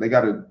 they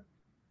got to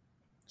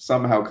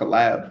somehow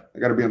collab. They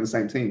got to be on the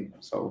same team.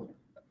 So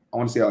I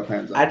want to see how it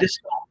pans out.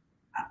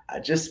 I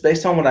just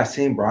based on what I've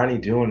seen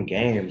Bronny do in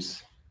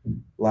games,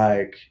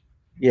 like,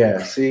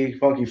 yeah, see,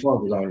 Funky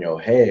Funk is on your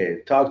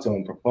head. Talk to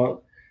him, Funk.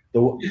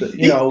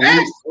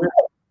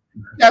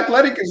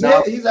 Athletic is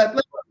he's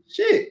athletic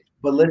shit.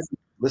 But listen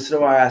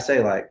to why I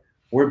say, like,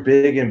 we're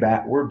big in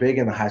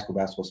the high school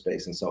basketball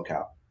space in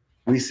SoCal.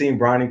 We've seen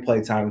Bronny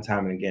play time and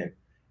time and again.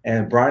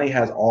 And Bronny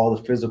has all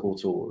the physical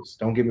tools.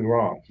 Don't get me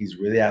wrong. He's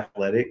really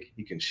athletic.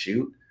 He can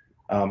shoot.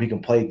 He can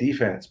play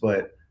defense.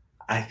 But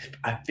I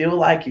feel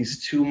like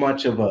he's too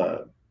much of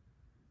a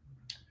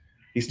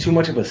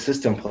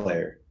system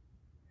player.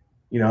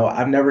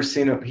 I've never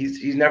seen him.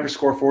 He's never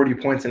scored 40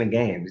 points in a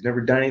game. He's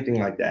never done anything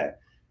like that.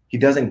 He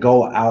doesn't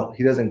go out.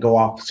 He doesn't go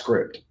off the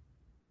script,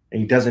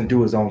 and he doesn't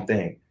do his own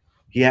thing.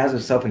 He has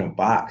himself in a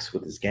box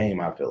with his game,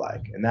 I feel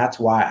like, and that's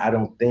why I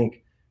don't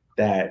think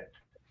that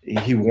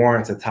he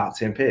warrants a top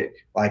 10 pick.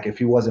 Like, if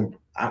he wasn't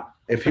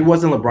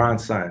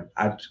LeBron's son,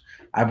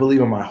 I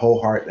believe in my whole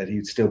heart that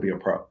he'd still be a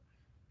pro.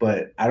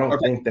 But I don't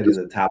think that he's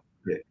a top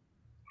pick.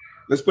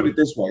 Let's put it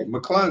this way: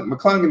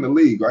 McClung in the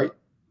league, right?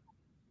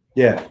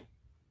 Yeah.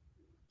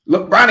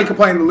 Look, Bronny can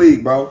play in the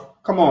league, bro.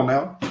 Come on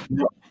now.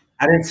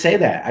 I didn't say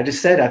that. I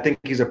just said I think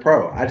he's a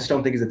pro. I just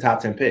don't think he's a top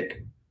 10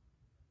 pick.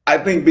 I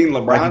think being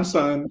LeBron's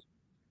son,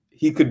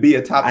 he could be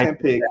a top 10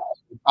 pick,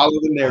 follow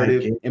the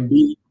narrative, and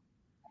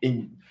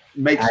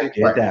make shit. I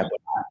get that,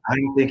 but I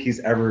don't think he's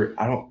ever.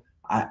 I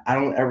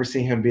don't ever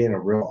see him being a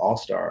real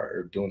all-star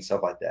or doing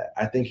stuff like that.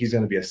 I think he's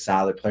going to be a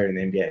solid player in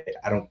the NBA.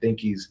 I don't think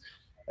he's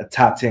a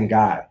top 10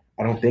 guy.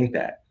 I don't think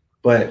that.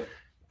 But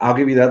I'll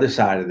give you the other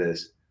side of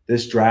this.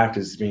 This draft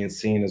is being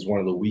seen as one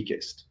of the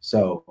weakest.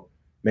 So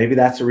maybe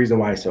that's the reason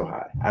why it's so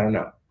high. I don't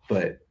know.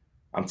 But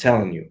I'm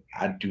telling you,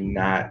 I do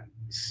not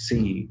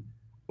see,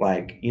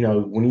 like,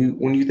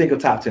 when you think of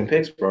top 10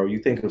 picks, bro, you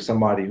think of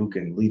somebody who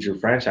can lead your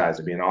franchise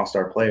and be an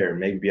all-star player and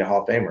maybe be a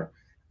Hall of Famer.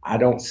 I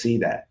don't see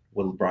that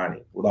with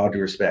Bronny, with all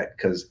due respect,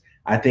 because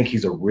I think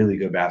he's a really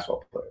good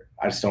basketball player.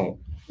 I just don't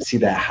see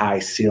that high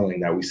ceiling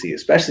that we see,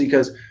 especially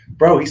because,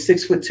 bro, he's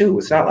 6'2".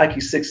 It's not like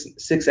he's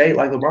 6'8"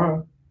 like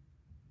LeBron.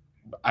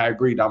 I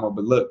agree, Damo.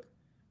 But look,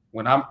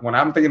 when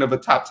I'm thinking of a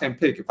top 10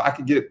 pick, if I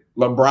could get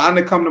LeBron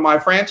to come to my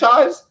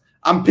franchise,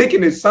 I'm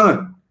picking his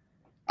son.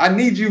 I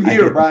need you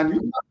here, Brian.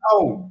 You're not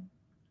home.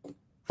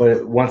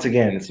 But once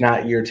again, it's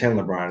not year 10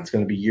 LeBron. It's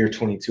going to be year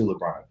 22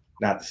 LeBron.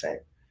 Not the same.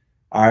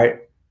 All right.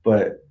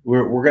 But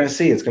we're going to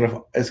see. It's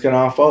gonna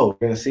unfold.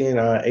 We're going to see in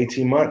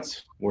 18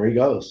 months where he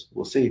goes.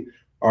 We'll see.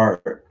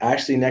 Or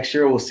actually next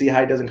year we'll see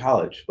how he does in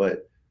college.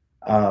 But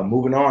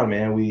moving on,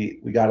 man. We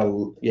got a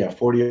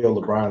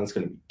 40-year-old LeBron. That's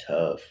going to be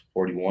tough.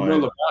 41.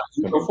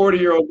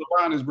 40-year-old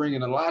LeBron is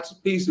bringing a lots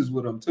of pieces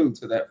with him too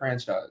to that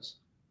franchise.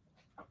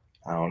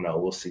 I don't know.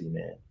 We'll see,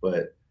 man.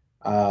 But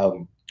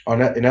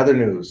in other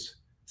news,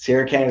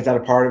 Sierra Canyon's not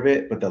a part of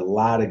it, but a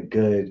lot of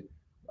good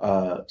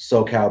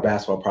SoCal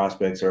basketball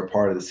prospects are a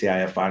part of the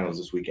CIF finals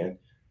this weekend.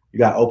 You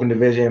got open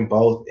division,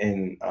 both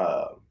in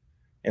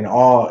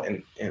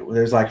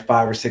there's like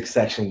 5 or 6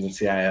 sections in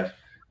CIF.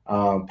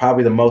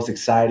 Probably the most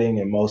exciting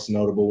and most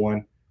notable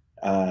one,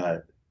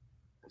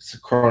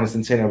 Corona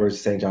Centennial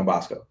versus St. John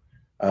Bosco.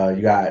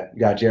 You got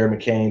Jared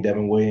McCain,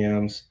 Devin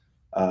Williams,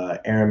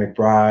 Aaron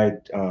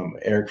McBride,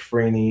 Eric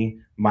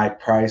Freeney,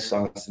 Mike Price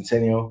on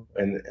Centennial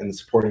and the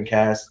supporting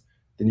cast.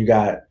 Then you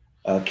got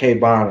Kay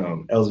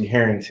Bonham, Elsie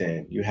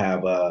Harrington. You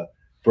have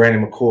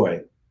Brandon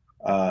McCoy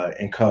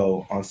and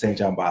co on St.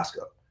 John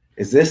Bosco.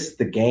 Is this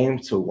the game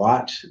to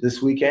watch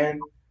this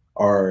weekend,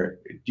 or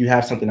do you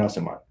have something else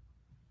in mind?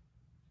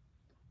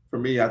 For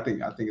me, I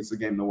think it's a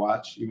game to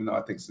watch. Even though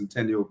I think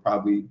Centennial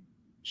probably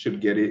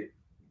should get it.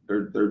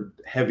 They're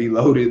heavy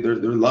loaded. They're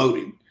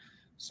loaded.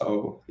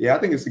 So yeah, I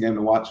think it's a game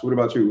to watch. What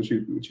about you?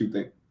 What you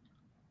think?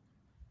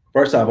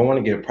 First off, I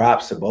want to give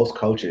props to both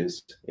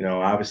coaches. You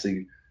know,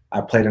 obviously, I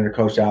played under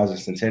Coach Giles at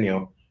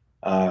Centennial.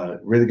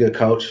 Really good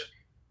coach,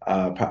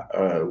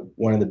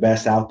 one of the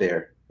best out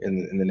there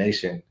in the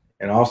nation.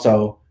 And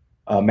also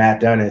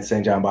Matt Dunn at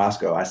St. John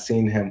Bosco. I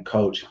seen him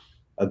coach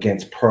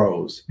against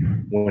pros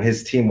when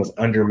his team was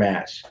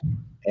undermatched,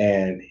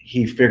 and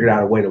he figured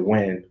out a way to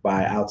win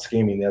by out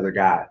scheming the other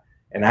guy.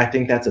 And I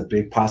think that's a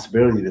big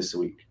possibility this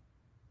week.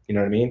 You know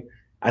what I mean?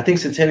 I think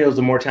Centennial is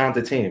the more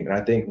talented team, and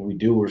I think we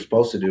do what we're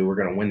supposed to do. We're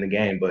going to win the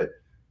game, but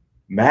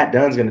Matt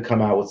Dunn's going to come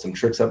out with some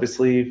tricks up his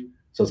sleeve,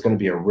 so it's going to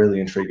be a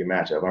really intriguing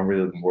matchup. I'm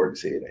really looking forward to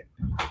seeing it.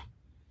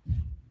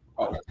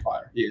 Oh, that's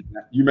fire! Yeah,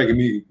 you're making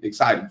me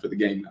excited for the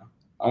game now.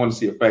 I want to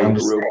see a fade, a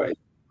real fade.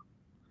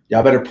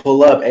 Y'all better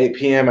pull up 8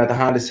 p.m. at the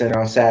Honda Center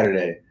on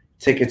Saturday.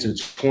 Tickets are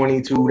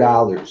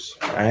 $22.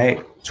 All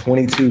right,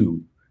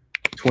 22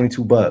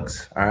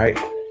 bucks. All right.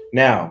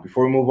 Now,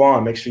 before we move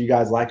on, make sure you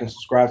guys like and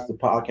subscribe to the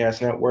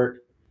Podcast Network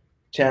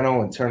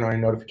channel and turn on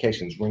your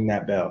notifications. Ring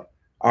that bell.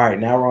 All right,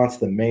 now we're on to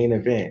the main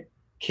event.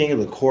 King of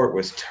the Court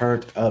was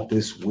turned up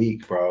this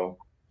week, bro.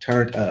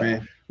 Turned up.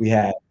 Man. We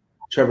had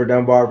Trevor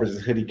Dunbar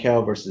versus Hoodie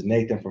Kell versus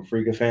Nathan from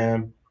Freaka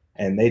Fam,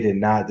 and they did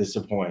not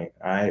disappoint.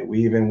 All right, we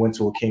even went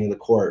to a King of the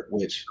Court,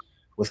 which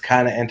was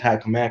kind of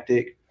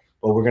anticlimactic,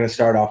 but we're going to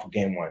start off with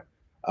game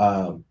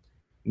one.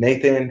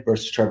 Nathan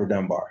versus Trevor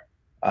Dunbar.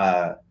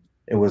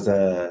 It was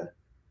a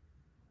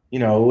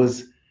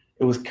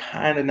it was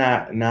kind of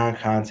not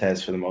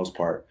non-contest for the most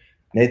part.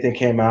 Nathan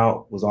came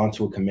out, was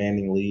onto a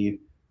commanding lead,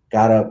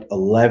 got up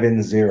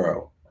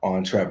 11-0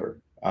 on Trevor.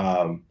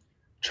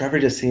 Trevor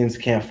just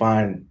can't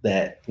find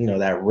that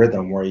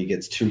rhythm where he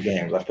gets 2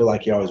 games. I feel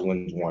like he always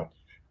wins one.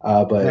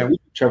 But man,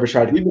 Trevor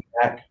tried to get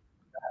back.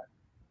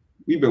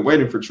 We've been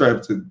waiting for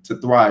Trev to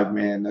thrive,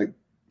 man. Like,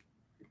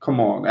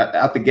 come on.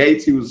 At the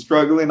gates, he was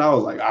struggling. I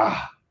was like,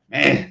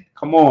 man,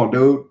 come on,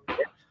 dude.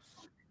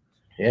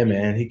 Yeah,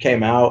 man. He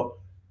came out.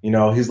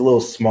 He's a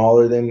little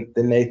smaller than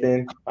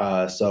Nathan,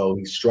 so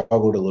he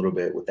struggled a little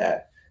bit with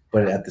that.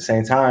 But at the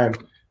same time,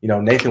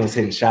 Nathan was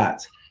hitting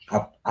shots.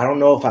 I don't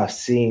know if I've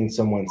seen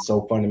someone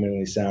so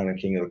fundamentally sound in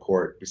King of the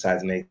Court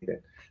besides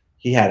Nathan.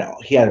 He had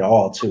it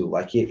all too.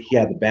 Like he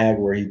had the bag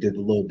where he did the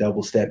little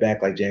double step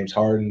back like James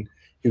Harden.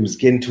 He was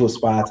getting to his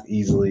spots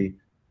easily.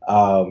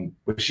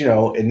 But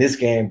in this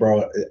game,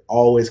 bro, it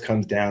always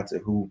comes down to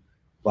who,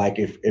 like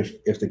if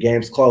the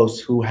game's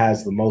close, who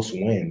has the most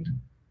wind.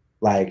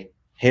 Like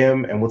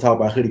him, and we'll talk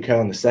about Hoodie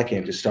Kell in a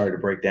second, just started to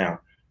break down.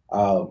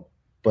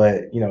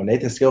 But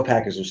Nathan's skill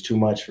package was too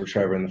much for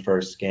Trevor in the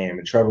first game,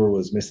 and Trevor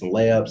was missing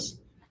layups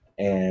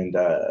and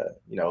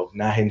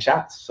not hitting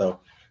shots. So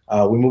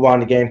we move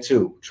on to game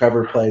 2.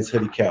 Trevor plays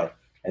Hoodie Kell,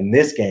 and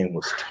this game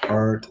was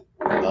turned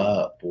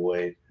up,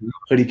 boy.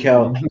 Hoodie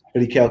Kell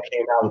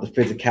came out with the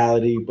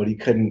physicality, but he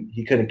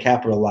couldn't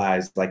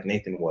capitalize like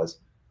Nathan was.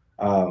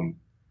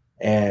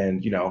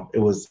 And it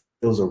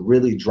was a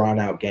really drawn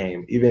out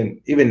game.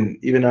 Even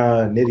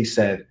Nitty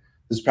said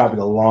this is probably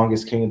the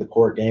longest King of the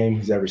Court game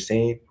he's ever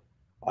seen.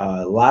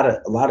 A lot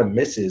of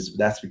misses, but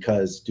that's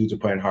because dudes are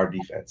playing hard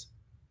defense.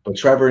 But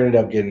Trevor ended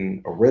up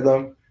getting a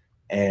rhythm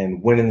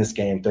and winning this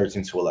game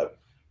 13-11.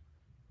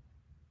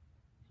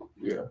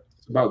 Yeah,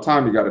 it's about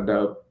time you got a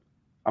dub.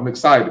 I'm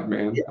excited,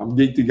 man. Yeah. I'm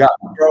geeked you got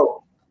me.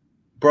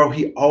 Bro,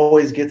 he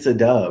always gets a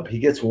dub. He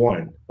gets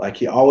one. Like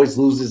he always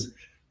loses.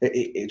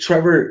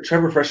 Trevor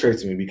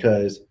frustrates me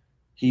because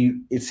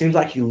it seems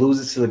like he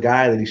loses to the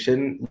guy that he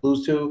shouldn't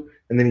lose to,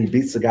 and then he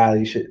beats the guy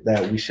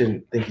that we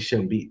shouldn't think he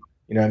shouldn't beat.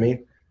 You know what I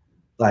mean?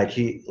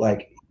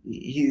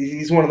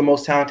 He's one of the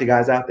most talented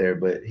guys out there,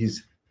 but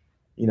he's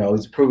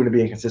proven to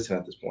be inconsistent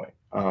at this point.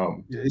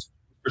 Yeah,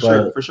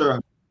 For sure.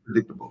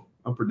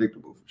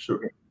 Unpredictable for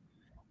sure.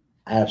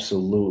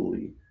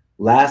 Absolutely.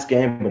 Last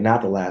game, but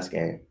not the last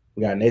game.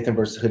 We got Nathan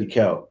versus Hoodie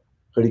Kell.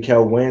 Hoodie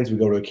Kell wins. We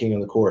go to a king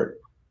of the court.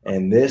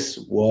 And this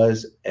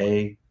was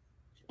a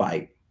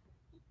fight.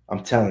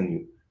 I'm telling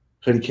you.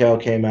 Hoodie Kell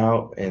came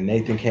out and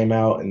Nathan came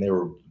out, and they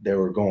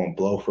were going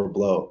blow for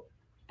blow.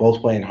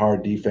 Both playing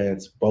hard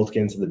defense, both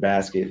getting to the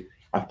basket.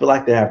 I feel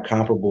like they have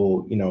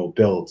comparable,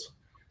 builds.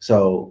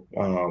 So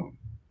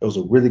it was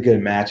a really good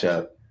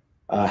matchup.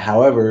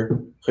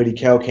 However, Hoodie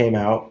Kell came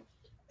out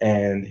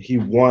and he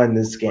won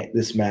this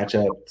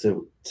matchup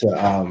to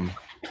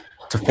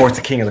force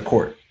the king of the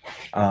court.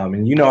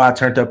 And you know how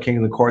turned up king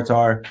of the courts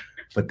are,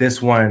 but this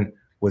one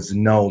was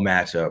no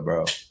matchup,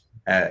 bro.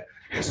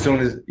 As soon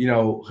as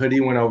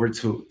Hoodie went over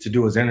to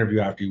do his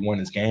interview after he won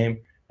his game,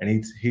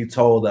 and he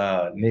told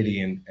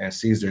Nitty and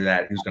Caesar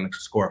that he was going to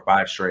score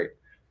 5 straight,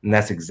 and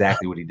that's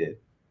exactly what he did.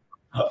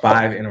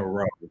 5 in a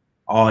row,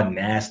 all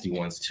nasty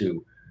ones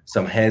too.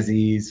 Some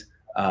hezzies,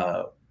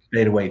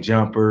 fadeaway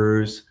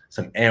jumpers,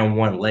 some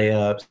and-1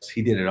 layups.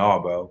 He did it all,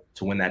 bro,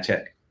 to win that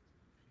check.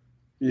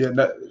 Yeah,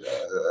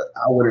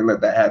 I wouldn't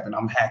let that happen.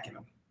 I'm hacking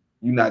him.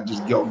 You're not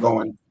just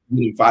going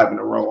 5 in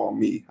a row on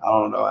me. I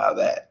don't know how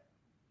that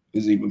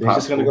is even possible.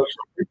 Just gonna go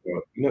shoot a free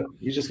throw.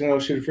 You're just gonna go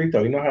shoot a free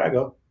throw. You know how I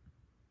go.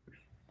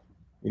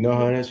 You know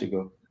how that should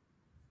go.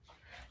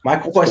 My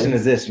question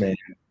is this, man.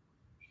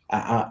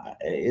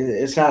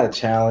 It's not a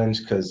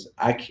challenge because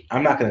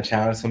I'm not gonna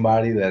challenge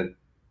somebody that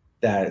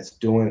has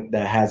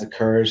the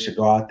courage to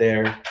go out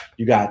there.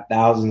 You got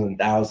thousands and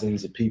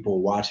thousands of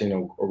people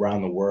watching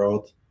around the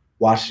world,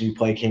 watching you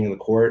play King of the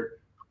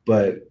Court.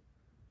 But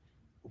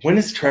when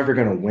is Trevor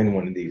gonna win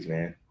one of these,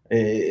 man?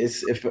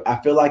 I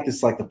feel like this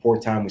is like the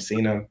 4th time we've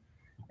seen him,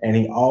 and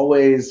he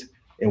always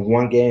in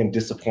one game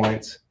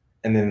disappoints,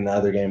 and then in the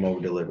other game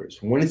over delivers.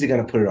 When is he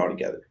gonna put it all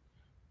together?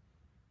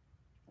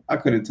 I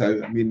couldn't tell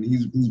you. I mean,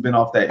 he's been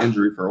off that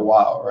injury for a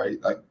while,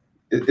 right? Like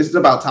it's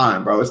about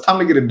time, bro. It's time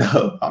to get a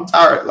dub. I'm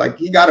tired. Like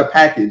he got a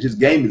package. His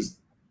game is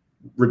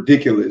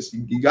ridiculous.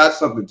 He got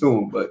something to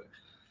him, but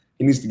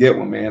he needs to get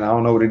one, man. I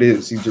don't know what it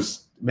is. He's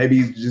just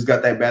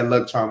got that bad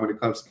luck charm when it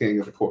comes to King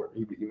of the Court.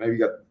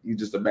 He's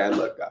just a bad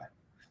luck guy.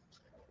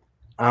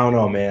 I don't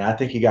know, man. I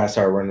think he got to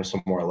start running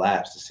some more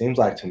laps. It seems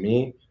like to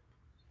me,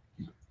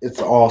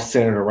 it's all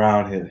centered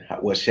around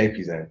what shape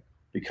he's in.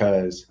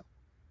 Because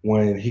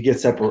when he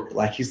gets separate,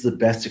 like he's the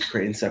best at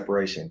creating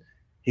separation.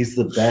 He's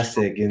the best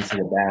at getting to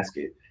the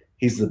basket.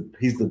 He's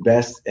the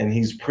best, and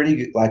he's pretty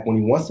good. Like when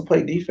he wants to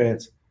play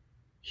defense,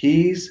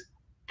 he's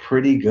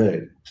pretty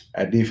good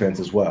at defense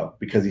as well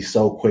because he's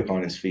so quick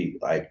on his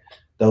feet. Like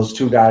those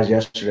 2 guys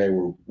yesterday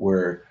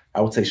were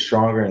I would say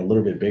stronger and a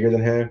little bit bigger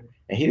than him,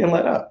 and he didn't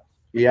let up.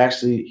 He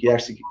actually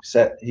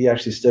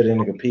stood in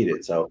and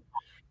competed. So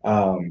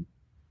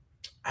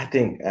I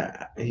think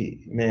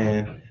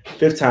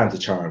 5th time's a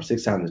charm,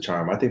 6th time's a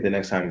charm. I think the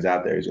next time he's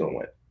out there, he's gonna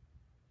win.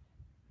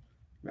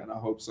 Man, I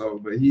hope so.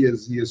 But he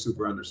is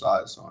super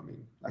undersized, so I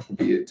mean that could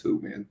be it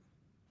too, man.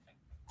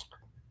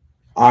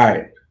 All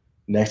right.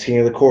 Next King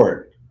of the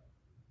Court.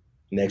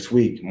 Next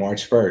week,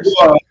 March 1st.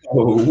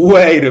 Whoa,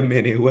 wait a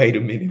minute.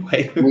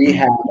 We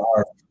have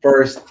our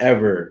first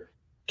ever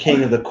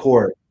King of the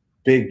Court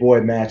big boy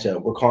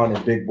matchup. We're calling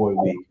it Big Boy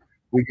Week.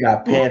 We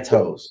got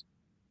Pantos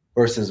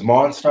versus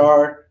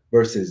Monstar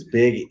versus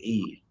Big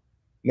E.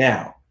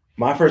 Now,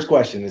 my first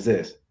question is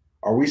this.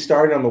 Are we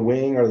starting on the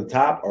wing or the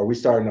top, or are we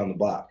starting on the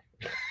block?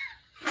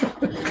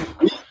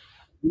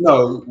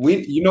 No,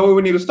 you know what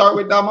we need to start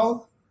with,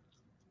 Damo?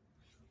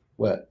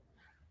 What?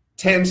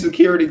 10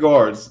 security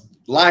guards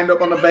lined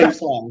up on the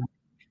baseline.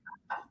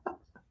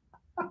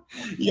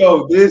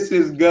 Yo, this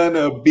is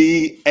gonna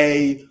be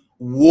a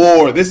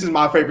war. This is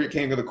my favorite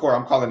King of the Court.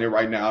 I'm calling it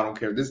right now. I don't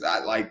care. This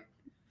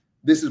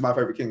is my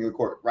favorite King of the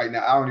Court right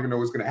now. I don't even know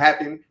what's gonna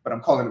happen, but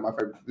I'm calling it my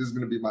favorite. This is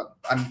gonna be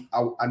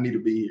I need to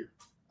be here.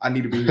 I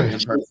need to be here in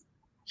person.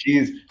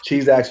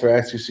 Cheese asked for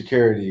extra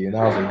security, and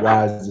that was a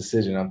wise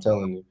decision. I'm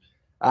telling you.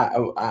 I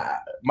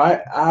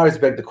always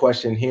beg the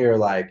question here,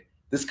 like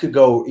this could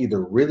go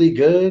either really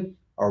good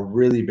or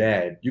really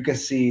bad. You can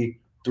see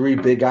 3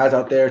 big guys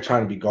out there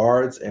trying to be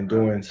guards and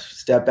doing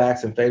step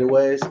backs and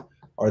fadeaways,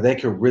 or they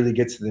could really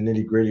get to the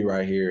nitty gritty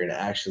right here and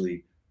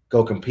actually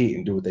go compete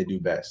and do what they do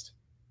best.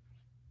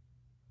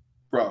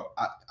 Bro,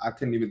 I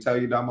couldn't even tell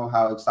you, Damo,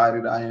 how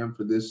excited I am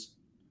for this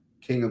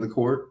King of the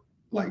Court.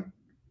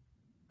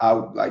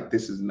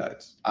 This is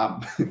nuts.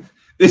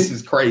 This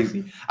is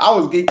crazy. I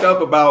was geeked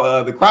up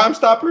about the Crime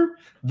Stopper.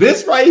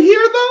 This right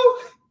here, though,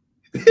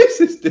 this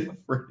is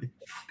different.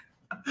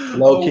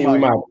 Low key, we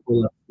might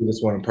do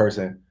this one in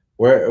person.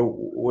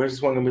 Where's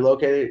this one gonna be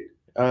located?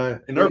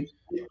 In Irvine.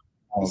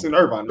 It's in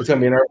Irvine. It's gonna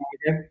be in Irvine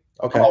again.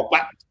 Okay. Oh,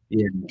 wow.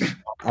 Yeah,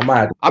 I might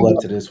have to pull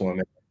up to this one,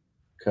 man,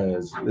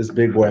 because this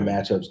big boy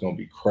matchup is gonna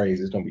be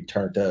crazy. It's gonna be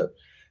turned up,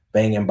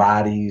 banging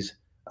bodies,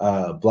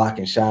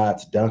 blocking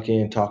shots,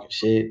 dunking, talking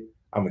shit.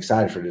 I'm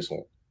excited for this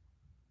one.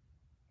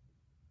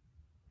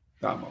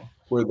 Damo,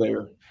 we're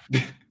there.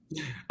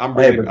 I'm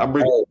ready.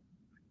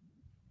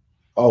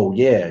 Oh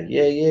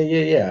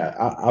yeah.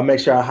 I'll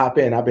make sure I hop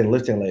in. I've been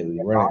lifting lately.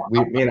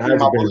 Me and Isaac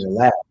been in the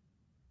lab.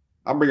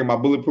 I'm bringing my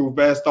bulletproof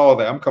vest, all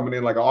that. I'm coming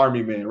in like an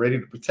army man, ready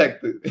to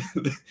protect the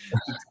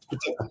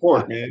protect the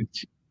fort, man.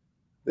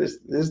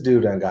 This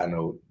dude ain't got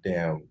no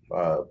damn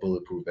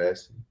bulletproof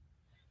vest.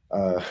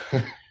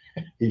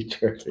 He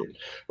tripping.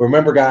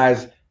 Remember,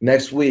 guys,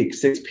 next week,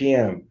 6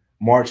 p.m.,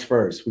 March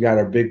 1st, we got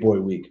our big boy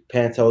week.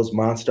 Pantos,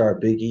 Monstar,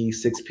 Big E,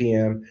 6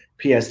 p.m.,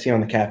 PST on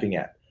the Capping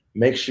app.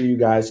 Make sure you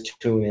guys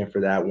tune in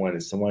for that one.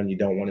 It's someone you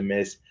don't want to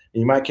miss.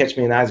 And you might catch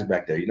me and Isaac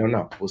back there. You don't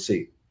know. We'll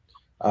see.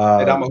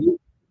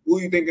 Who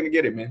you think gonna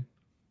get it, man?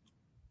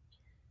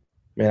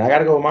 Man, I got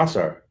to go with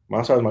Monstar.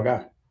 Monstar is my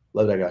guy.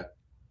 Love that guy.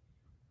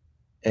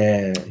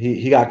 And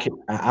he got,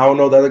 I don't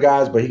know the other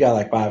guys, but he got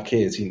like 5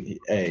 kids.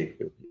 Hey,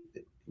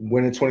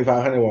 winning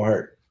 2,500 won't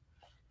hurt.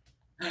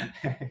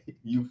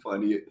 You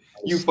funny for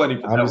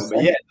that one.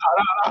 But yeah,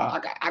 no. I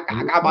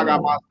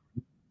got my.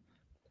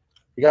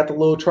 You got the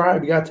little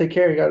tribe. You got to take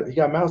care. He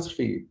got mouths to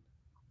feed.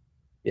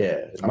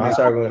 Yeah,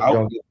 Monstar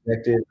going to get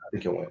ejected. I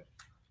think he'll win.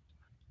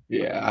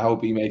 Yeah, I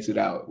hope he makes it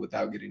out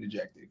without getting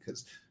ejected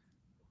because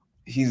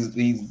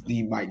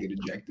he might get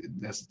ejected.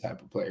 That's the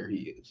type of player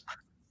he is.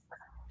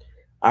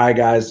 All right,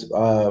 guys,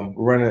 we're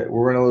running a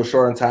little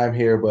short on time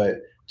here, but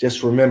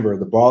just remember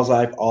the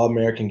Ballislife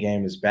All-American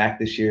Game is back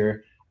this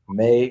year,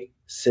 May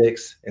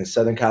 6th in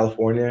Southern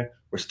California.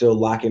 We're still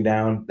locking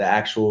down the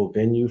actual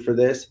venue for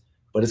this,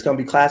 but it's going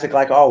to be classic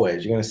like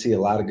always. You're going to see a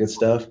lot of good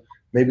stuff,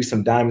 maybe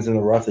some diamonds in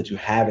the rough that you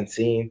haven't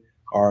seen,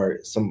 or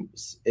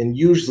and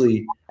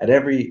usually at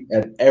every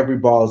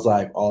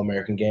Ballislife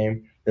All-American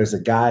Game, there's a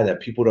guy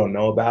that people don't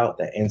know about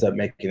that ends up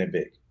making it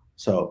big.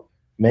 So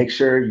make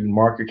sure you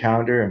mark your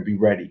calendar and be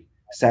ready.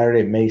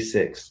 Saturday, May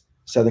 6th,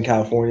 Southern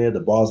California,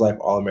 the Ballislife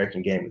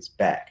All-American Game is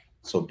back.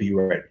 So be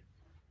ready.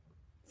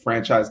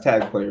 Franchise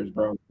tag players,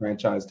 bro.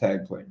 Franchise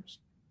tag players.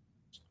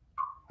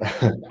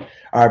 All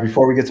right,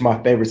 before we get to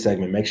my favorite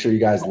segment, make sure you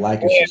guys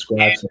like and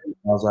subscribe to the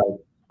Ballislife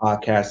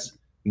Podcast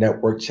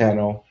Network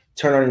channel.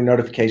 Turn on your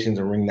notifications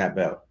and ring that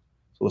bell.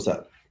 So what's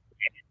up?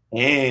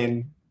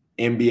 And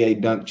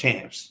NBA dunk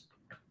champs.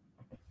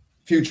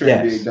 Future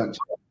NBA dunk champs.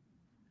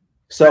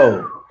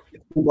 So,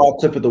 football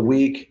clip of the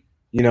week.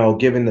 You know,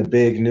 given the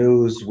big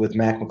news with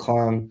Mac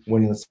McClung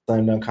winning the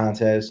slam dunk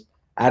contest,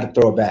 I had to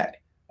throw it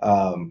back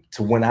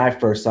to when I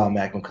first saw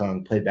Mac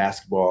McClung play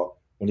basketball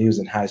when he was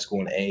in high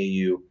school in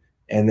AAU,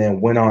 and then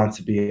went on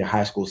to be a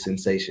high school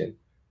sensation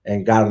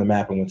and got on the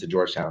map and went to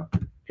Georgetown.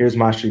 Here's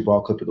my street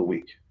ball clip of the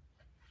week.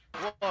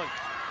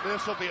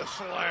 This will be a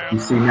slam. You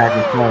see Mac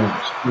McClung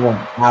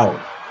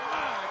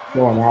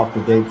throwing out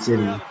for Dade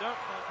City.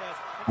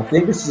 I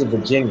think this is in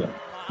Virginia,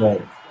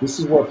 but this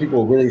is where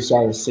people really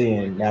started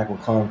seeing Mac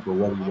McClung for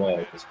what he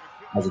was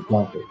as a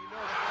dunker.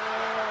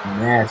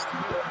 Nasty.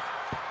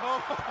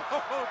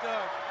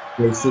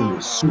 Dade City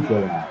was super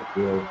loud,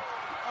 dude.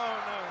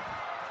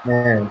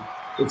 And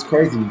it's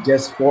crazy.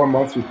 Just 4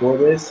 months before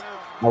this,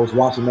 I was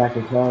watching Mac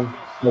McClung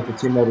play for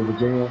Team Over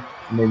Virginia,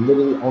 and they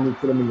literally only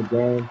put him in the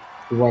game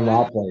to run the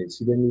out plays.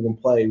 He didn't even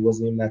play. He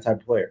wasn't even that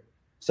type of player.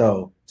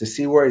 So to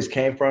see where he's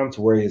came from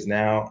to where he is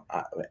now,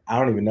 I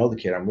don't even know the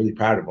kid. I'm really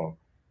proud of him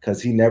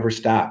because he never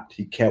stopped.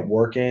 He kept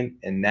working,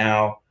 and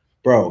now,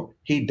 bro,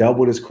 he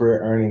doubled his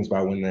career earnings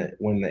by winning the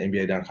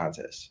NBA dunk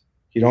contest.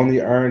 He'd only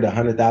earned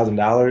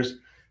 $100,000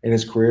 in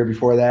his career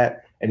before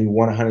that, and he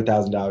won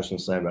 $100,000 from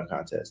the slam dunk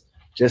contest.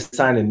 Just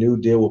signed a new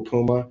deal with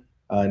Puma,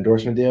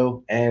 endorsement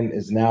deal, and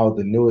is now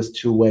the newest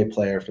two-way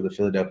player for the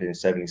Philadelphia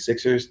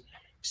 76ers.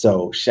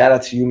 So shout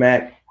out to you,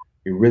 Mac.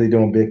 You're really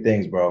doing big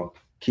things, bro.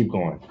 Keep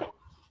going.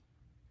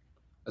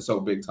 That's so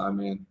big time,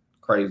 man.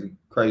 Crazy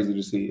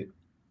to see it.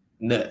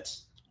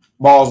 Nuts.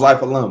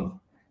 Ballislife alum.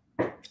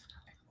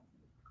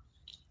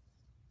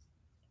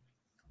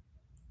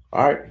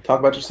 All right, talk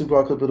about your Super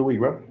Bowl clip of the week,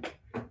 bro.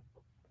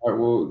 All right,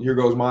 well, here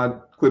goes my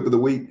clip of the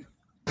week.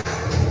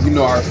 You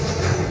know I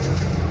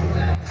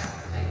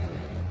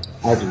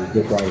just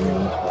get right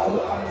now.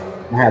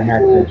 I had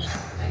Mac pitch.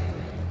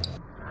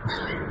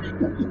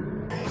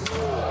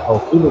 Oh,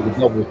 he did a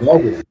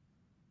double-double.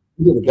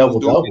 He did a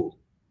double-double.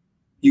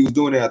 He was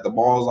doing it at the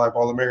Ballislife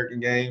All-American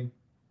Game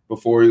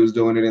before he was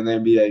doing it in the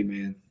NBA,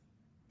 man.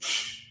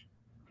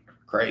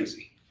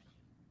 Crazy.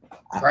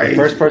 The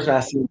first person I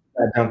seen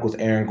that dunk was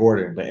Aaron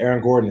Gordon, but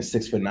Aaron Gordon is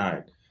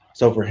 6'9".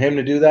 So for him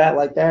to do that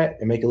like that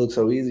and make it look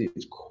so easy,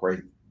 it's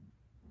crazy.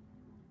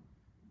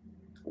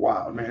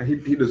 Wow, man.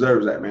 He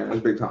deserves that, man.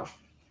 That's big time.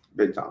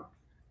 Big time.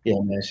 Yeah,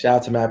 man. Shout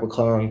out to Matt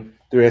McClung,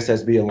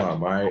 3SSB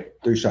alum, all right?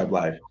 3 Stripe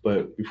Life.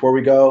 But before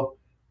we go,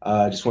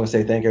 I just want to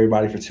say thank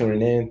everybody for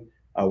tuning in.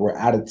 We're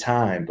out of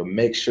time, but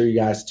make sure you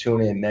guys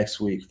tune in next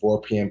week,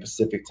 4 p.m.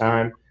 Pacific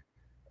time.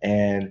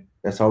 And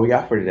that's all we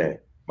got for today.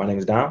 My name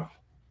is Dom.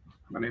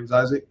 My name is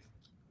Isaac.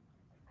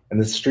 And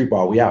this is Street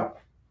Ball. We out.